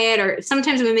quiet, or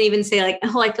sometimes women even say like,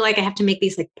 oh, I feel like I have to make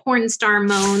these like porn star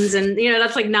moans. And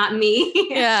that's like not me.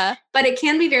 Yeah. But it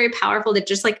can be very powerful to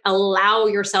just like allow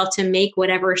yourself to make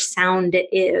whatever sound it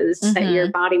is that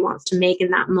your body wants to make in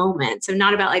that moment. So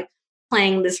not about like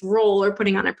playing this role or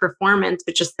putting on a performance,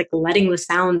 but just like letting the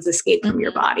sounds escape from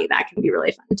your body. That can be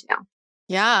really fun too.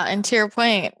 Yeah. And to your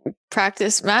point,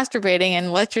 practice masturbating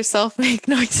and let yourself make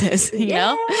noises, you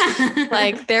know?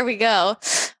 Like, there we go.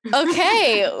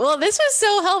 Okay. Well, this was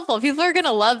so helpful. People are going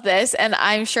to love this. And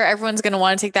I'm sure everyone's going to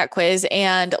want to take that quiz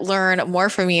and learn more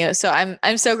from you. So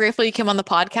I'm so grateful you came on the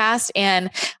podcast, and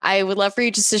I would love for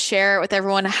you just to share with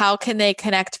everyone, how can they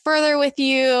connect further with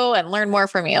you and learn more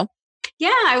from you?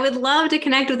 Yeah, I would love to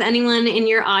connect with anyone in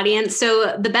your audience.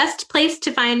 So the best place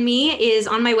to find me is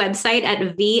on my website at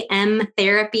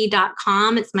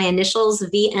vmtherapy.com. It's my initials,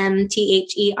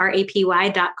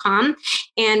 vmtherapy.com.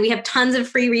 And we have tons of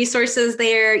free resources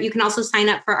there. You can also sign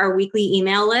up for our weekly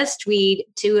email list. We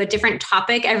do a different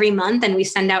topic every month, and we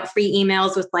send out free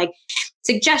emails with like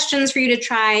suggestions for you to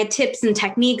try, tips and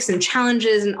techniques and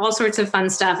challenges and all sorts of fun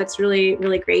stuff. It's really,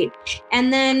 really great.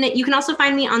 And then you can also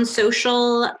find me on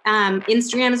social.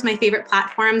 Instagram is my favorite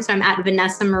platform. So I'm at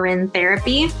Vanessa Marin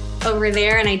Therapy over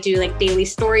there. And I do like daily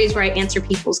stories where I answer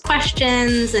people's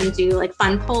questions and do like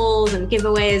fun polls and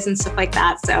giveaways and stuff like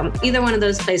that. So either one of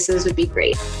those places would be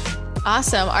great.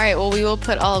 Awesome. All right. Well, we will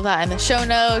put all of that in the show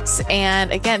notes.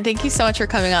 And again, thank you so much for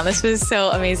coming on. This was so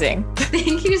amazing.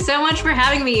 Thank you so much for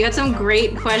having me. You had some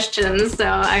great questions. So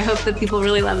I hope that people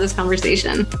really love this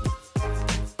conversation.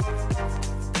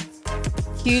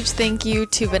 Huge thank you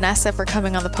to Vanessa for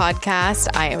coming on the podcast.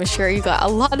 I am sure you got a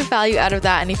lot of value out of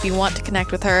that. And if you want to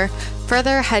connect with her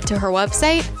further, head to her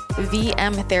website,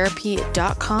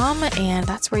 vmtherapy.com, and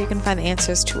that's where you can find the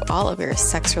answers to all of your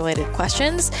sex-related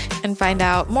questions and find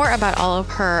out more about all of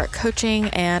her coaching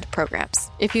and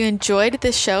programs. If you enjoyed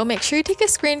this show, make sure you take a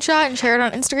screenshot and share it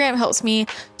on Instagram. It helps me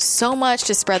so much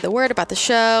to spread the word about the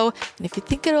show. And if you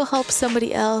think it'll help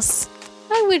somebody else,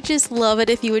 I would just love it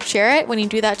if you would share it. When you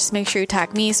do that, just make sure you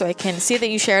tag me so I can see that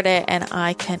you shared it and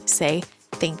I can say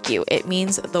thank you. It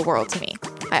means the world to me.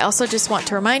 I also just want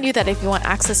to remind you that if you want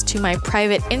access to my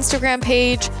private Instagram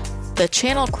page, The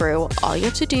Channel Crew, all you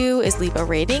have to do is leave a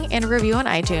rating and a review on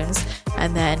iTunes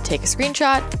and then take a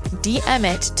screenshot,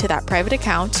 DM it to that private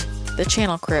account, The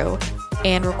Channel Crew,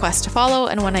 and request to follow.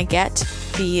 And when I get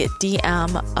the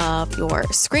DM of your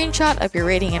screenshot of your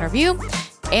rating and review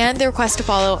and the request to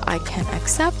follow, I can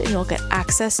accept and you'll get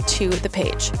access to the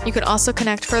page. You can also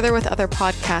connect further with other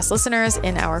podcast listeners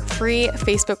in our free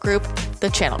Facebook group, The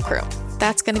Channel Crew.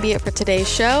 That's going to be it for today's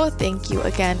show. Thank you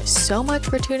again so much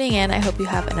for tuning in. I hope you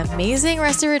have an amazing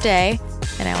rest of your day,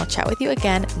 and I will chat with you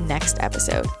again next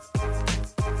episode.